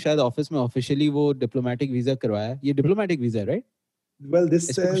जाके शायद ऑफिस में ऑफिशियली वो डिप्लोमेटिक वीजा करवाया ये डिप्लोमेटिक वीजा है राइट Well, this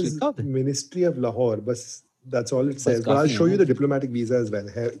इस पे कुछ says लिखा होता है Ministry of Lahore, but that's all it बस says. But I'll काफी है show ना you the diplomatic visa as well.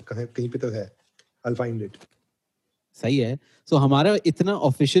 कहीं पे तो है. I'll find it. सही है सो हमारा इतना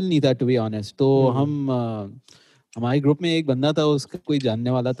ऑफिशियल नहीं था टू बी ऑनेस्ट तो हम हमारे ग्रुप में एक बंदा था उसका कोई जानने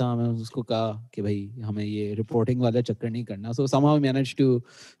वाला था हमें उसको कहा कि भाई हमें ये रिपोर्टिंग वाला चक्कर नहीं करना सो somehow we managed to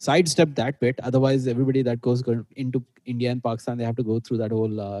sidestep that bit otherwise everybody that goes into India and Pakistan they have to go through that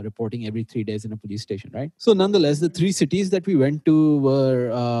whole reporting every 3 days in a police station right so nonetheless the three cities that we went to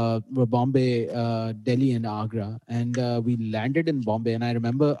were Bombay Delhi and Agra and we landed in Bombay and I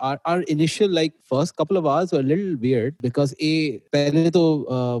remember our initial like first couple of hours were a little weird because पहले तो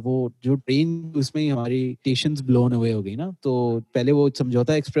वो जो train उसमें ही हमारी stations blown away हो गई ना तो पहले वो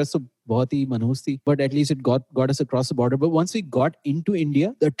समझौता एक्सप्रेस तो बहुत ही मनहूस थी but at least it got us across the border but once we got into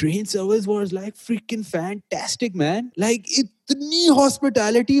India the train service was like freaking fantastic man like इतनी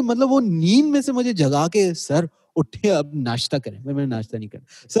hospitality मतलब वो नींद में से मुझे जगा के सर उठे अब नाश्ता करें मैंने नाश्ता नहीं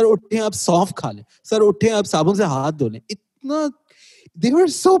करना सर उठे अब सौंफ खा लें सर उठे अब साबुन से हाथ धो लें इतना they were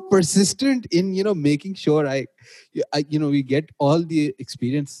so persistent in making sure we get all the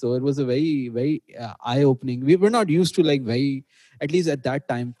experience so it was a very very eye opening we were not used to like very at least at that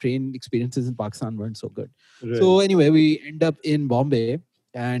time train experiences in Pakistan weren't so good so Right. anyway we end up in Bombay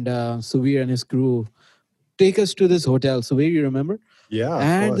and Suveer and his crew take us to this hotel Suveer you remember Yeah, of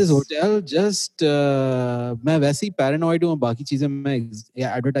and this course. Hotel just मैं वैसे ही paranoid हूँ बाकी चीजें मैं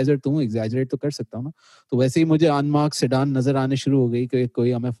advertiser तो हूँ exaggerate तो कर सकता हूँ ना तो वैसे ही मुझे अनमार्क सेडान नजर आने शुरू हो गई कि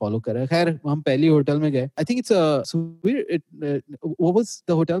कोई हमें फॉलो कर रहा है खैर हम पहली होटल में गए I think it's what was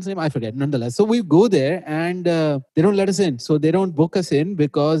the hotel's name I forget nonetheless so we go there and they don't let us in so they don't book us in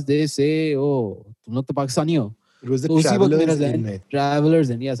because they say oh तुम लोग तो पाकिस्तानी हो It was the तो उसी वक्त मेरा Travelers जहन Inn. Travellers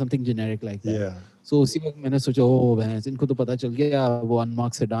and या something generic like that Yeah. सो उसी वक्त मैंने सोचा ओ भैंस इनको तो पता चल गया वो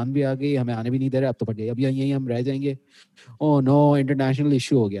अनमार्क सेडान भी आ गई हमें आने भी नहीं दे रहे अब तो पट गई अब यहीं हम रह जाएंगे ओ नो इंटरनेशनल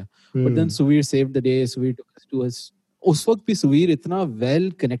इशू हो गया but then Suvir saved the day Suvir took us to us उस वक्त भी सुवीर इतना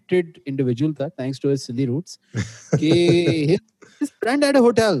वेल कनेक्टेड इंडिविजुअल था thanks to his Sindhi roots कि his friend had a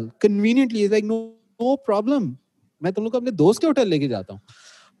hotel conveniently is like no problem मैं तुम लोग को अपने दोस्त के होटल लेके जाता हूँ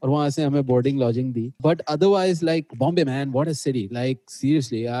और वहां से हमें boarding lodging the but otherwise like Bombay man what a city like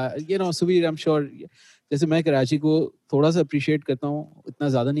seriously Suvir I am sure जैसे मैं कराची को थोड़ा सा अप्रिशिएट करता हूँ इतना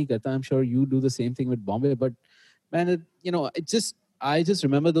ज्यादा नहीं करता I am sure you do the same thing with Bombay but man I just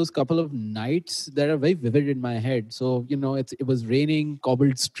remember those couple of nights that are very vivid in my head so it was raining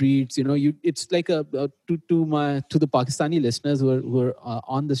cobbled streets it's like to the Pakistani listeners who are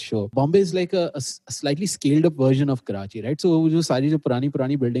on this show Bombay is like a slightly scaled up version of Karachi right so जो सारी जो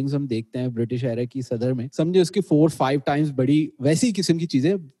पुरानी buildings हम देखते हैं British era की सदर में समझे उसकी 4-5 times बड़ी वैसी किस्म की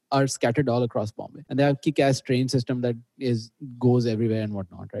चीजें are scattered all across Bombay, and they have kick-ass train system that goes everywhere and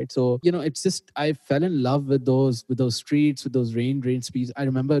whatnot, right? So it's just I fell in love with those streets, with those rain speeds. I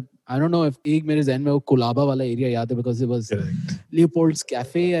remember I don't know if एक मेरे ज़हन में वो कोलाबा वाला area याद है because it was Correct. Leopold's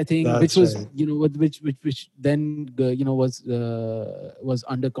Cafe, I think, which That's was right. which then was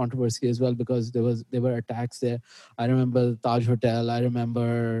under controversy as well because there were attacks there. I remember the Taj Hotel. I remember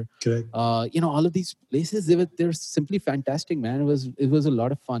Correct. all of these places they're simply fantastic man it was a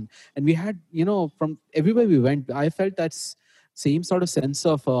lot of fun and we had from everywhere we went I felt same sort of sense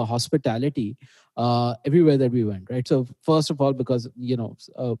of hospitality everywhere that we went, right? So first of all, because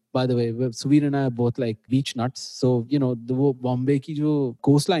by the way, Suveer and I are both like beach nuts. So the Bombay ki jo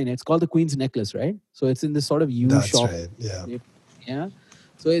coastline, it's called the Queen's Necklace, right? So it's in this sort of U That's shop right. Yeah. shape. Yeah.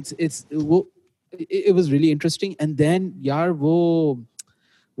 So it was really interesting. And then यार वो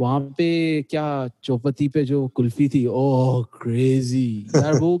वहां पे क्या चौपती पे जो कुल्फी थी, ओह crazy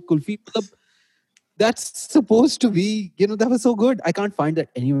यार, वो कुल्फी मतलब that's supposed to be, that was so good. I can't find that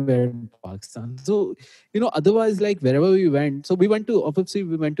anywhere in Pakistan. So, otherwise, like wherever we went, so we went to, obviously,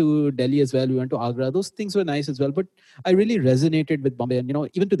 we went to Delhi as well. We went to Agra. Those things were nice as well. But I really resonated with Bombay. And,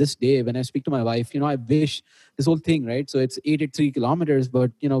 even to this day, when I speak to my wife, I wish this whole thing, right? So it's 83 kilometers, but,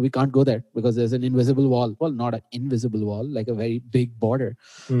 we can't go there because there's an invisible wall. Well, not an invisible wall, like a very big border.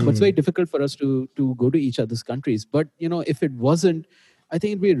 But it's very difficult for us to go to each other's countries. But, if it wasn't, I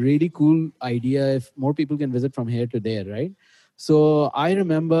think it'd be a really cool idea if more people can visit from here to there, right? So I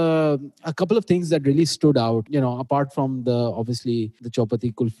remember a couple of things that really stood out, apart from the obviously the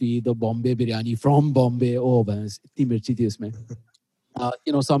chopati kulfi, the Bombay biryani from Bombay. Oh, bas, itni mirchi thi usme.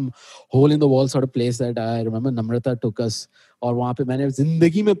 Some hole in the wall sort of place that I remember Namrata took us. और वहां पे मैंने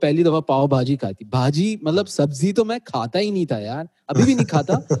जिंदगी में पहली दफा पाव भाजी खाई थी. भाजी मतलब सब्जी तो मैं खाता ही नहीं था यार, अभी भी नहीं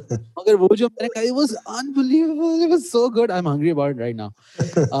खाता. मगर वो जो मैंने खाई was unbelievable. It was so good. I'm hungry about it right now.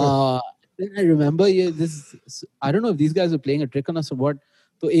 Uh, then I remember, yeah, this. I don't know if these guys were playing a trick on us or what.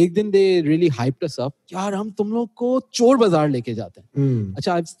 तो एक दिन they really hyped us up. यार हम तुम लोग को चोर बाजार लेके जाते हैं.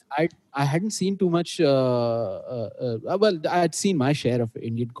 अच्छा, I hadn't seen too much. Well, I had seen my share of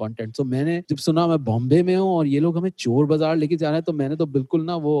Indian content. So मैंने जब सुना मैं बॉम्बे में हूँ और ये लोग हमें चोर बाजार लेके जा रहे हैं, तो मैंने तो बिल्कुल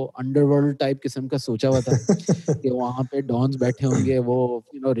ना वो अंडरवर्ल्ड टाइप किस्म का सोचा हुआ था कि वहां पे डॉन्स बैठे होंगे, वो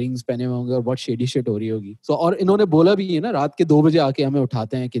रिंग्स पहने हुए होंगे और बहुत शेडी शिट हो रही होगी. सो और इन्होंने बोला भी है ना, रात के 2 बजे आके हमें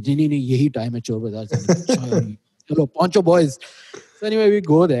उठाते हैं कि जी नहीं नहीं यही टाइम है चोर बाजार जाने का. अच्छा यार, चलो पहुंचो boys. So anyway, we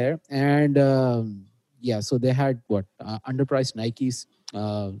go there and yeah, so they had what underpriced Nikes,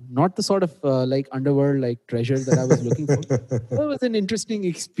 not the sort of like underworld like treasure that I was looking for. But it was an interesting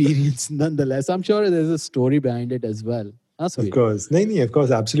experience nonetheless. I'm sure there's a story behind it as well. That's Of weird. course. No, no, of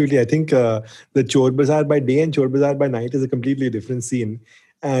course, absolutely. I think the Chor Bazaar by day and Chor Bazaar by night is a completely different scene.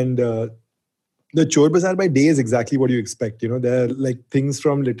 And the Chor Bazaar by day is exactly what you expect. There are like things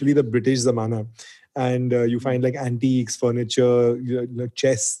from literally the British Zamana. And you find like antiques, furniture,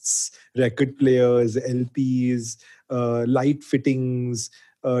 chests, record players, LPs, light fittings,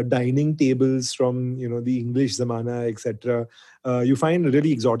 dining tables from the English Zamana, etc. You find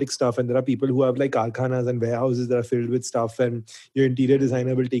really exotic stuff, and there are people who have like karkhanas and warehouses that are filled with stuff. And your interior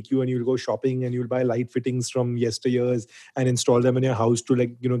designer will take you, and you'll go shopping, and you'll buy light fittings from yesteryears and install them in your house to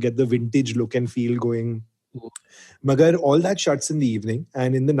like get the vintage look and feel going. Magar, all that shuts in the evening,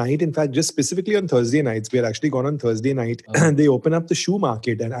 and in the night, in fact, just specifically on Thursday nights, we had actually gone on Thursday night, and they open up the shoe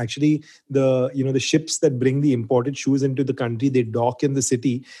market, and actually the ships that bring the imported shoes into the country, they dock in the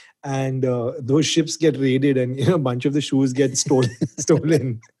city, and those ships get raided, and a bunch of the shoes get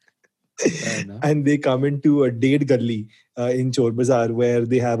stolen. And they come into a date gully in Chor Bazaar, where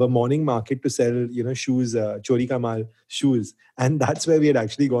they have a morning market to sell, shoes, Chori Kamal shoes, and that's where we had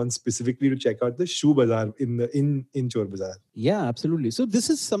actually gone specifically to check out the shoe bazaar in Chor Bazaar. Yeah, absolutely. So this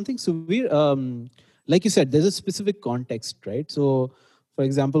is something Suveer, like you said, there's a specific context, right? So, for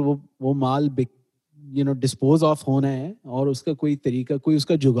example, वो माल dispose off होना है और उसका कोई तरीका, कोई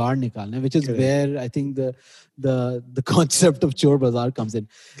उसका जुगाड़ निकालना है, which is where I think the concept of Chor Bazaar comes in.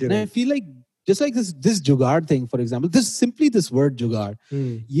 And I feel like just like this जुगाड़ thing, for example, this word जुगाड़,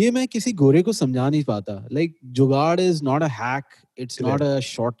 ये मैं किसी गोरे को समझा नहीं पाता. Like जुगाड़ is not a hack, it's not a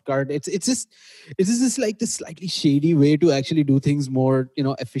shortcut. It's just this like this slightly shady way to actually do things more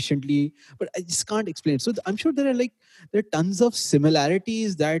efficiently. But I just can't explain. So I'm sure there are tons of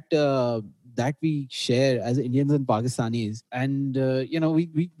similarities that we share as Indians and Pakistanis, and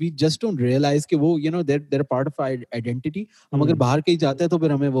we just don't realize कि वो they're a part of our identity. हम अगर बाहर कहीं जाते हैं तो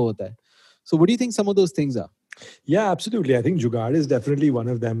फिर हमें वो होता है. So what do you think some of those things are? Yeah, absolutely. I think Jugaad is definitely one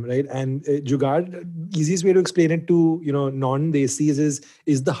of them, right? And Jugaad, easiest way to explain it to non-desis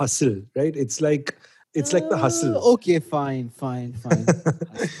is the hustle, right? It's like the hustle. Okay, fine.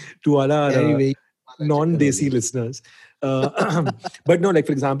 To all our non-desi listeners. But no, like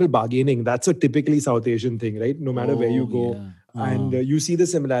for example, bargaining, that's a typically South Asian thing, right? No matter where you go. Yeah. And you see the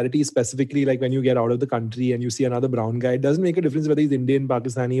similarity specifically like when you get out of the country and you see another brown guy. It doesn't make a difference whether he's Indian,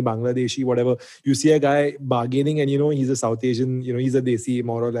 Pakistani, Bangladeshi, whatever. You see a guy bargaining and he's a South Asian, he's a desi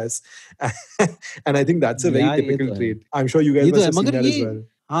more or less. And I think that's a very typical trait. I'm sure you guys must have seen that as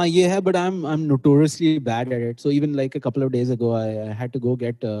well. Yeah, but I'm notoriously bad at it. So even like a couple of days ago, I had to go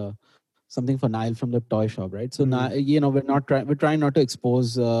get something for Nile from the toy shop, right? So now, Hmm. we're trying not to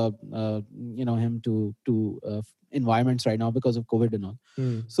expose him to environments right now because of COVID and all.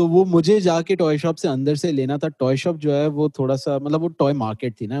 Hmm. So वो मुझे जाके toy shop से अंदर से लेना था. Toy shop जो है वो थोड़ा सा मतलब वो टॉय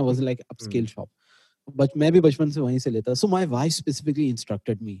मार्केट थी ना, was like Hmm. Upscale shop. But मैं भी बचपन से वहीं से लेता. So my wife specifically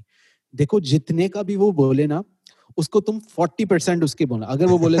instructed मी, देखो जितने का भी वो बोले ना, उसको तुम 40% उसके बोलना. अगर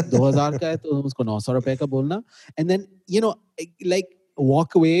वो बोले 2000 का है तो तुम उसको 900 रुपए का बोलना. And then like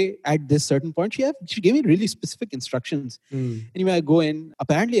walk away at this certain point. She gave me really specific instructions. Hmm. Anyway, I go in.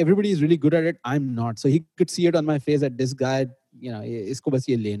 Apparently, everybody is really good at it. I'm not. So he could see it on my face that this guy, इसको बस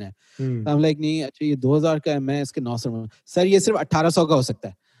ये लेना है. Hmm. So I'm like, नहीं, अच्छा ये 2000 का है, मैं इसके 900 में. सर ये सिर्फ 1800 का हो सकता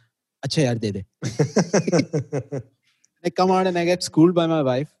है. अच्छा यार दे दे. I come out and I get schooled by my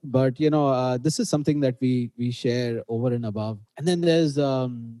wife, but this is something that we share over and above. And then there's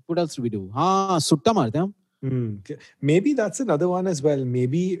what else do we do? हाँ, सुट्टा मारते हैं हम. Okay. Maybe that's another one as well.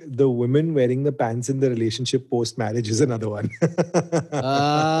 Maybe the women wearing the pants in the relationship post marriage is another one.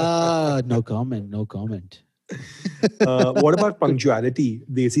 No comment, no comment. What about punctuality?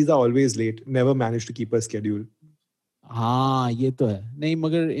 Desis are always late, never manage to keep a schedule. हाँ ये तो है. नहीं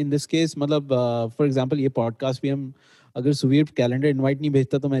मगर in this case मतलब for example ये podcast भी हम अगर सुवीर कैलेंडर इनवाइट नहीं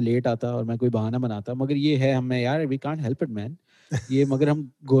भेजता तो मैं लेट आता और मैं कोई बहाना बनाता. मगर ये है हमें यार, we can't help it man. ये मगर हम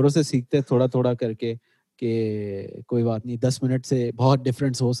गोरों से सीखते हैं थोड़ा थोड़ा करके कि कोई बात नहीं, 10 मिनट से बहुत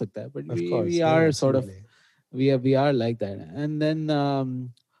डिफरेंस हो सकता है. But Of we course. Yeah, are sort of, absolutely. we are like that. And then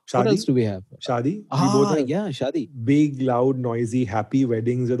what else Shadi? do we have? Shadi? We both have Yeah, Shadi. big, loud, noisy, happy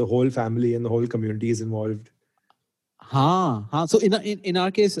weddings where the whole family and the whole community is involved. हाँ. So in our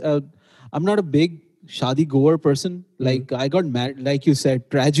case, I'm not a big shadi goer person. Like I got married, like you said,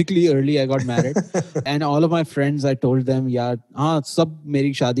 tragically early. I got married, and all of my friends, I told them, यार हाँ सब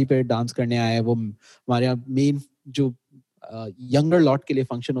मेरी शादी पे dance करने आए हैं. वो हमारे यहाँ मेन जो younger lot के लिए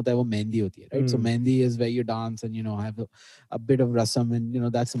function होता है वो मेहंदी होती है, right? So mehndi is where you dance and have a bit of rasam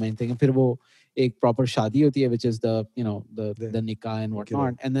and that's the main thing. And फिर वो एक proper शादी होती है, which is the the nikah and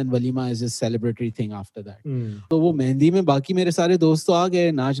whatnot, and then walima is this celebratory thing after that. तो वो मेहंदी में बाकी मेरे सारे दोस्त तो आ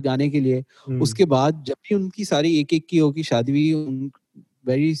गए नाच गाने के लिए. उसके बाद जब भी उनकी सारी एक एक की होगी शादी हुई,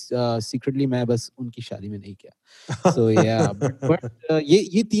 very secretly मैं बस उनकी शादी में नहीं किया. So yeah, but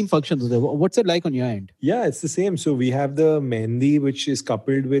ये तीन functions होते हैं. What's it like on your end? Yeah, it's the same. So we have the Mehndi, which is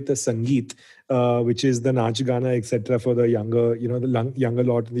coupled with a Sangeet, which is the Nach Gana, etc. for the younger, the younger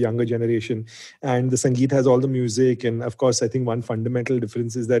lot, the younger generation. And the Sangeet has all the music. And of course, I think one fundamental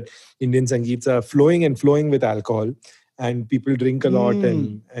difference is that Indian Sangeets are flowing with alcohol. And people drink a lot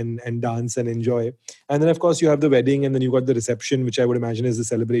and dance and enjoy. And then, of course, you have the wedding, and then you got the reception, which I would imagine is the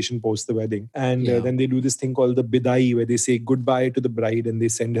celebration post the wedding. And then they do this thing called the bidai, where they say goodbye to the bride and they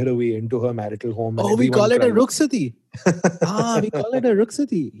send her away into her marital home. And we call it a cries. rukhsati. We call it a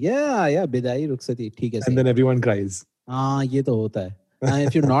rukhsati. Yeah, bidai rukhsati. ठीक है. And then everyone cries. ये तो होता है.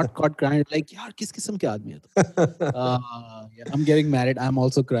 If you're not caught crying, like यार किस किस्म के आदमी है तो. I'm getting married. I'm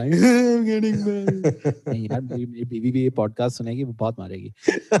also crying. I'm getting married. नहीं यार मेरी बीवी भी ये podcast सुनेगी, वो बहुत मारेगी.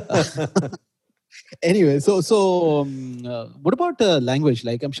 Anyway, so what about language?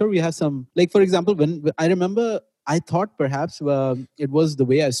 Like I'm sure we have some. Like for example, when I remember, I thought perhaps it was the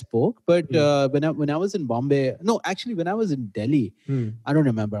way I spoke, but when I was in Bombay, no, actually when I was in Delhi, I don't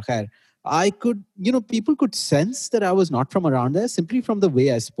remember. Khair, I could, people could sense that I was not from around there simply from the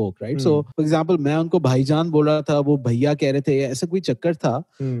way I spoke, right? So, for example, मैं उनको भाईजान बोल रहा था, वो भैया कह रहे थे, ऐसा कोई चक्कर था.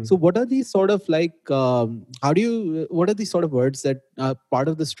 So, what are these sort of like? What are these sort of words that are part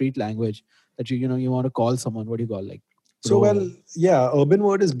of the street language that you want to call someone? What do you call like? So, well, yeah, urban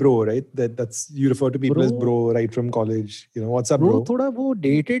word is bro, right? That's you refer to people as bro right from college. What's up, bro? थोड़ा वो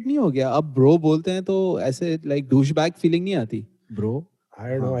dated नहीं हो गया? अब bro बोलते हैं तो ऐसे like douchebag feeling नहीं आती, bro. I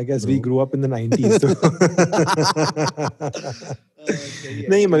don't know. I guess we grew up in the 90s.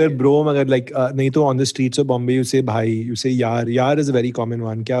 नहीं मगर bro मगर like नहीं तो on the streets of Bombay you say bhai, you say yaar. Yaar is a very common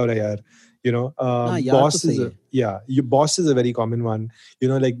one. क्या हो रहा है यार? Boss is your boss is a very common one.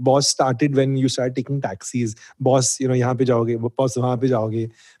 Like boss started when you started taking taxis. Boss, यहाँ पे जाओगे, boss वहाँ पे जाओगे.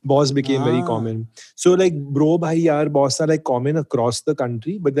 Boss became very common. So like bro, bhai, yaar, boss are like common across the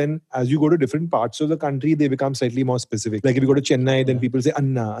country. But then as you go to different parts of the country, they become slightly more specific. Like if you go to Chennai, then people say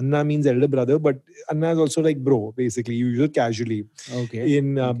Anna. Anna means elder brother, but Anna is also like bro, basically. You use it casually. Okay.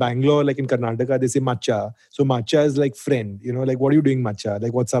 In Bangalore, like in Karnataka, they say macha. So macha is like friend. Like what are you doing, macha?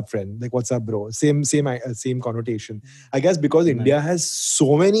 Like what's up, friend? Like what's up, bro? Same connotation. connotation. I guess because Nice. India has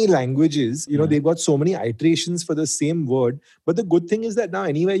so many languages, Yeah. they've got so many iterations for the same word. But the good thing is that now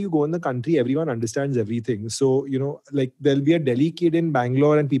anywhere you go in the country, everyone understands everything. So, like there'll be a Delhi kid in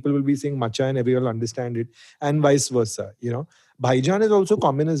Bangalore and people will be saying macha and everyone will understand it, and vice versa. Bhaijan is also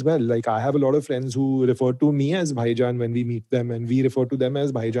common as well. Like I have a lot of friends who refer to me as Bhaijan when we meet them, and we refer to them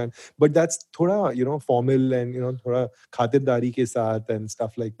as Bhaijan. But that's thoda, formal and, thoda khatirdari ke saath and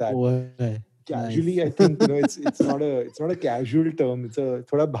stuff like that. Oh, nice. Casually, I think, it's not a casual term. It's a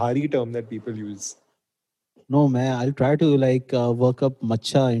thoda bhari term that people use. No, man, I'll try to like work up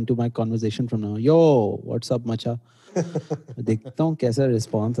matcha into my conversation from now. Yo, what's up, matcha? देखता हूँ कैसा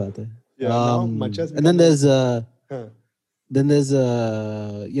response आता है. Yeah, now matcha has And then become a there's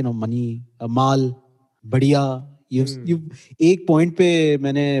huh. money, mal, बढ़िया. You एक point पे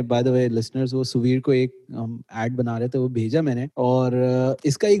मैंने by the way listeners वो सुवीर को एक ad बना रहे थे वो भेजा मैंने और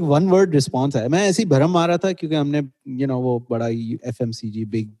इसका एक one word response है. मैं ऐसे ही भरम मारा था क्योंकि हमने वो बड़ा FMCG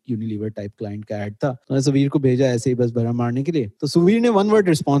big Unilever type client का ad था. तो मैं सुवीर को भेजा ऐसे ही बस भरम मारने के लिए. तो सुवीर ने one word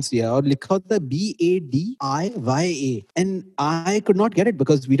response दिया और लिखा होता है BADIYA and I could not get it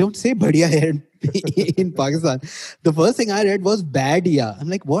because we don't say बढ़िया here in Pakistan. The first thing I read was bad ya. I'm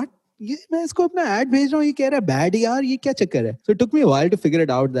like, what? ये मैं इसको अपना ad भेज रहा हूँ ये कह रहा है bad यार ये क्या चक्कर है? So it took me a while to figure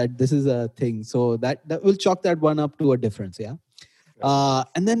it out that this is a thing. So that will chalk that one up to a difference, yeah.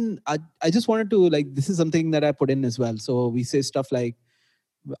 And then I just wanted to like this is something that I put in as well. So we say stuff like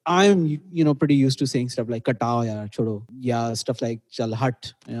I'm pretty used to saying stuff like katao yaar chodo या stuff like chal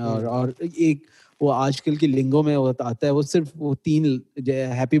hut और एक वो आजकल की लिंगो में वो आता है वो सिर्फ वो 3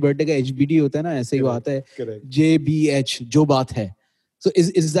 हैप्पी बर्थडे का HBD होता है ना ऐसे ही वो आता है JBH जो बात है. So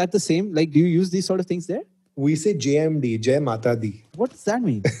is that the same? Like, do you use these sort of things there? We say JMD, Jai Mata Di. What does that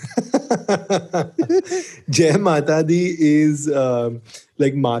mean? Jai Mata Di is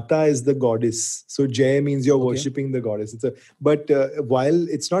like Mata is the goddess. So Jai means you're worshipping the goddess. But while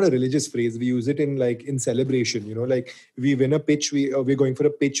it's not a religious phrase, we use it in celebration. Like we win a pitch, we're going for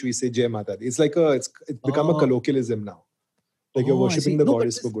a pitch. We say Jai Mata Di. It's become a colloquialism now. Like you're worshipping the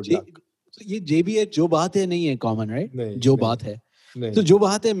goddess for good luck. So ये JBH जो बात है नहीं है common, right? नहीं, जो नहीं, बात है. नहीं. तो जो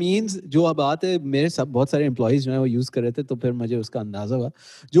बात है means जो बात है मेरे सब बहुत सारे employees जो हैं वो use कर रहे थे तो फिर मुझे उसका अंदाजा हुआ.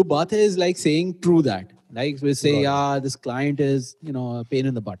 जो बात है is like saying true that. Like we say yeah this client is a pain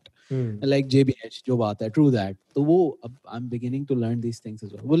in the butt. Like JBH जो बात है true that. तो वो I'm beginning to learn these things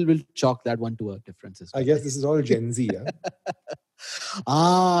as well. We'll chalk that one to a difference as well. I guess this is all Gen Z, yeah.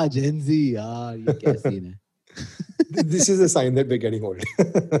 Gen Z यार ये क्या scene है? This is a sign that we're getting old.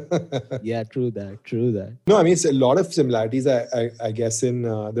 Yeah, true that. No, I mean, it's a lot of similarities, I guess, in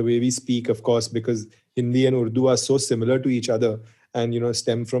the way we speak, of course, because Hindi and Urdu are so similar to each other and,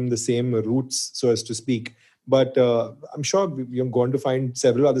 stem from the same roots, so as to speak. But I'm sure we're going to find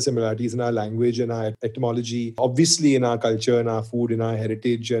several other similarities in our language and our etymology, obviously in our culture, in our food, in our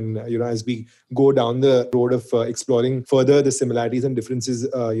heritage. And, as we go down the road of exploring further the similarities and differences,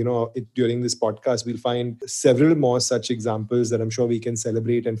 during this podcast, we'll find several more such examples that I'm sure we can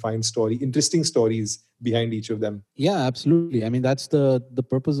celebrate and find interesting stories behind each of them. Yeah, absolutely. I mean, that's the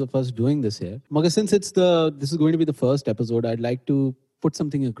purpose of us doing this here. Maga, since this is going to be the first episode, I'd like to put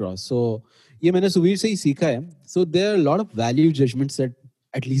something across. So, ये मैंने सुवीर से ही सीखा है. So there are a lot of value judgments that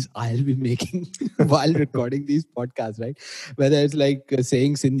at least I'll be making while recording these podcasts, right? Whether it's like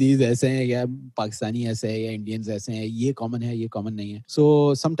saying Sindhis ऐसे हैं या Pakistani ऐसे हैं या Indians ऐसे हैं, ये common है, ये common नहीं है.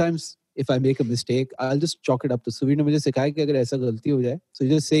 So sometimes if I make a mistake, I'll just chalk it up to Suvir ने मुझे सिखाया कि अगर ऐसा गलती हो जाए, so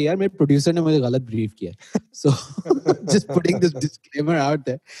you just say यार मेरे producer ने मुझे गलत brief किया. So just putting this disclaimer out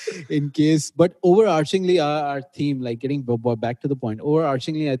there in case. But overarchingly, our theme, like getting back to the point,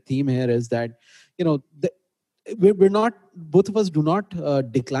 overarchingly our theme here is that we're not, both of us do not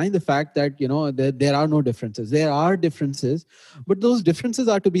decline the fact that there are no differences. There are differences, but those differences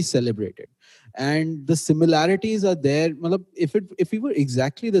are to be celebrated, and the similarities are there. If we were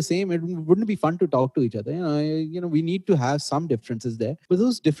exactly the same, it wouldn't be fun to talk to each other. We need to have some differences there, but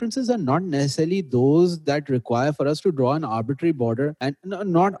those differences are not necessarily those that require for us to draw an arbitrary border, and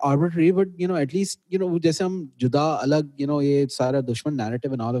not arbitrary, but at least जैसे हम जुदा अलग ये सारा दुश्मन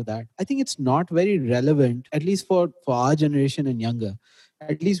narrative and all of that. I think it's not very relevant, at least for our generation and younger.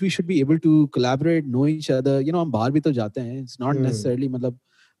 At least we should be able to collaborate, know each other. हम बाहर भी तो जाते हैं. It's not necessarily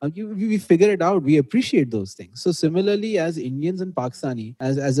we figure it out. We appreciate those things. So similarly, as Indians and Pakistani,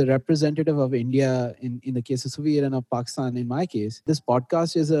 as a representative of India in the case of Suveer and of Pakistan in my case, this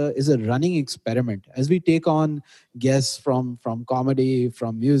podcast is a running experiment. As we take on guests from comedy,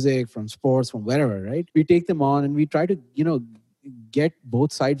 from music, from sports, from wherever, right? We take them on and we try to get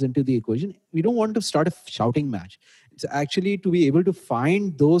both sides into the equation. We don't want to start a shouting match. It's actually to be able to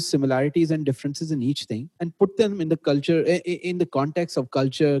find those similarities and differences in each thing and put them in the culture, in the context of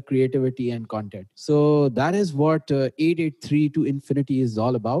culture, creativity, and content. So that is what 883 to Infinity is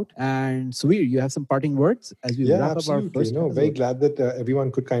all about. And Suveer, you have some parting words as we Yeah, wrap up our absolutely. first No, very episode. glad that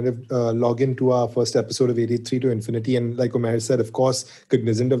everyone could kind of log into our first episode of 83 to Infinity. And like Umair said, of course,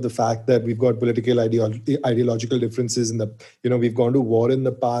 cognizant of the fact that we've got political ideological differences in the, we've gone to war in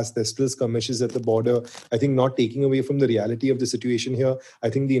the past. There's still skirmishes at the border. I think not taking away from the reality of the situation here. I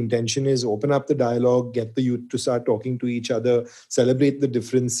think the intention is open up the dialogue, get the youth to start talking to each other, celebrate the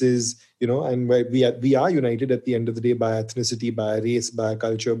differences, and we are united at the end of the day by ethnicity, by race, by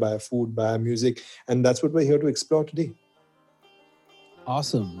culture, by food, by music. And that's what we're here to explore today.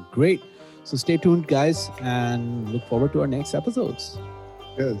 Awesome. Great. So stay tuned, guys, and look forward to our next episodes.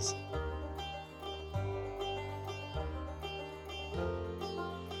 Yes.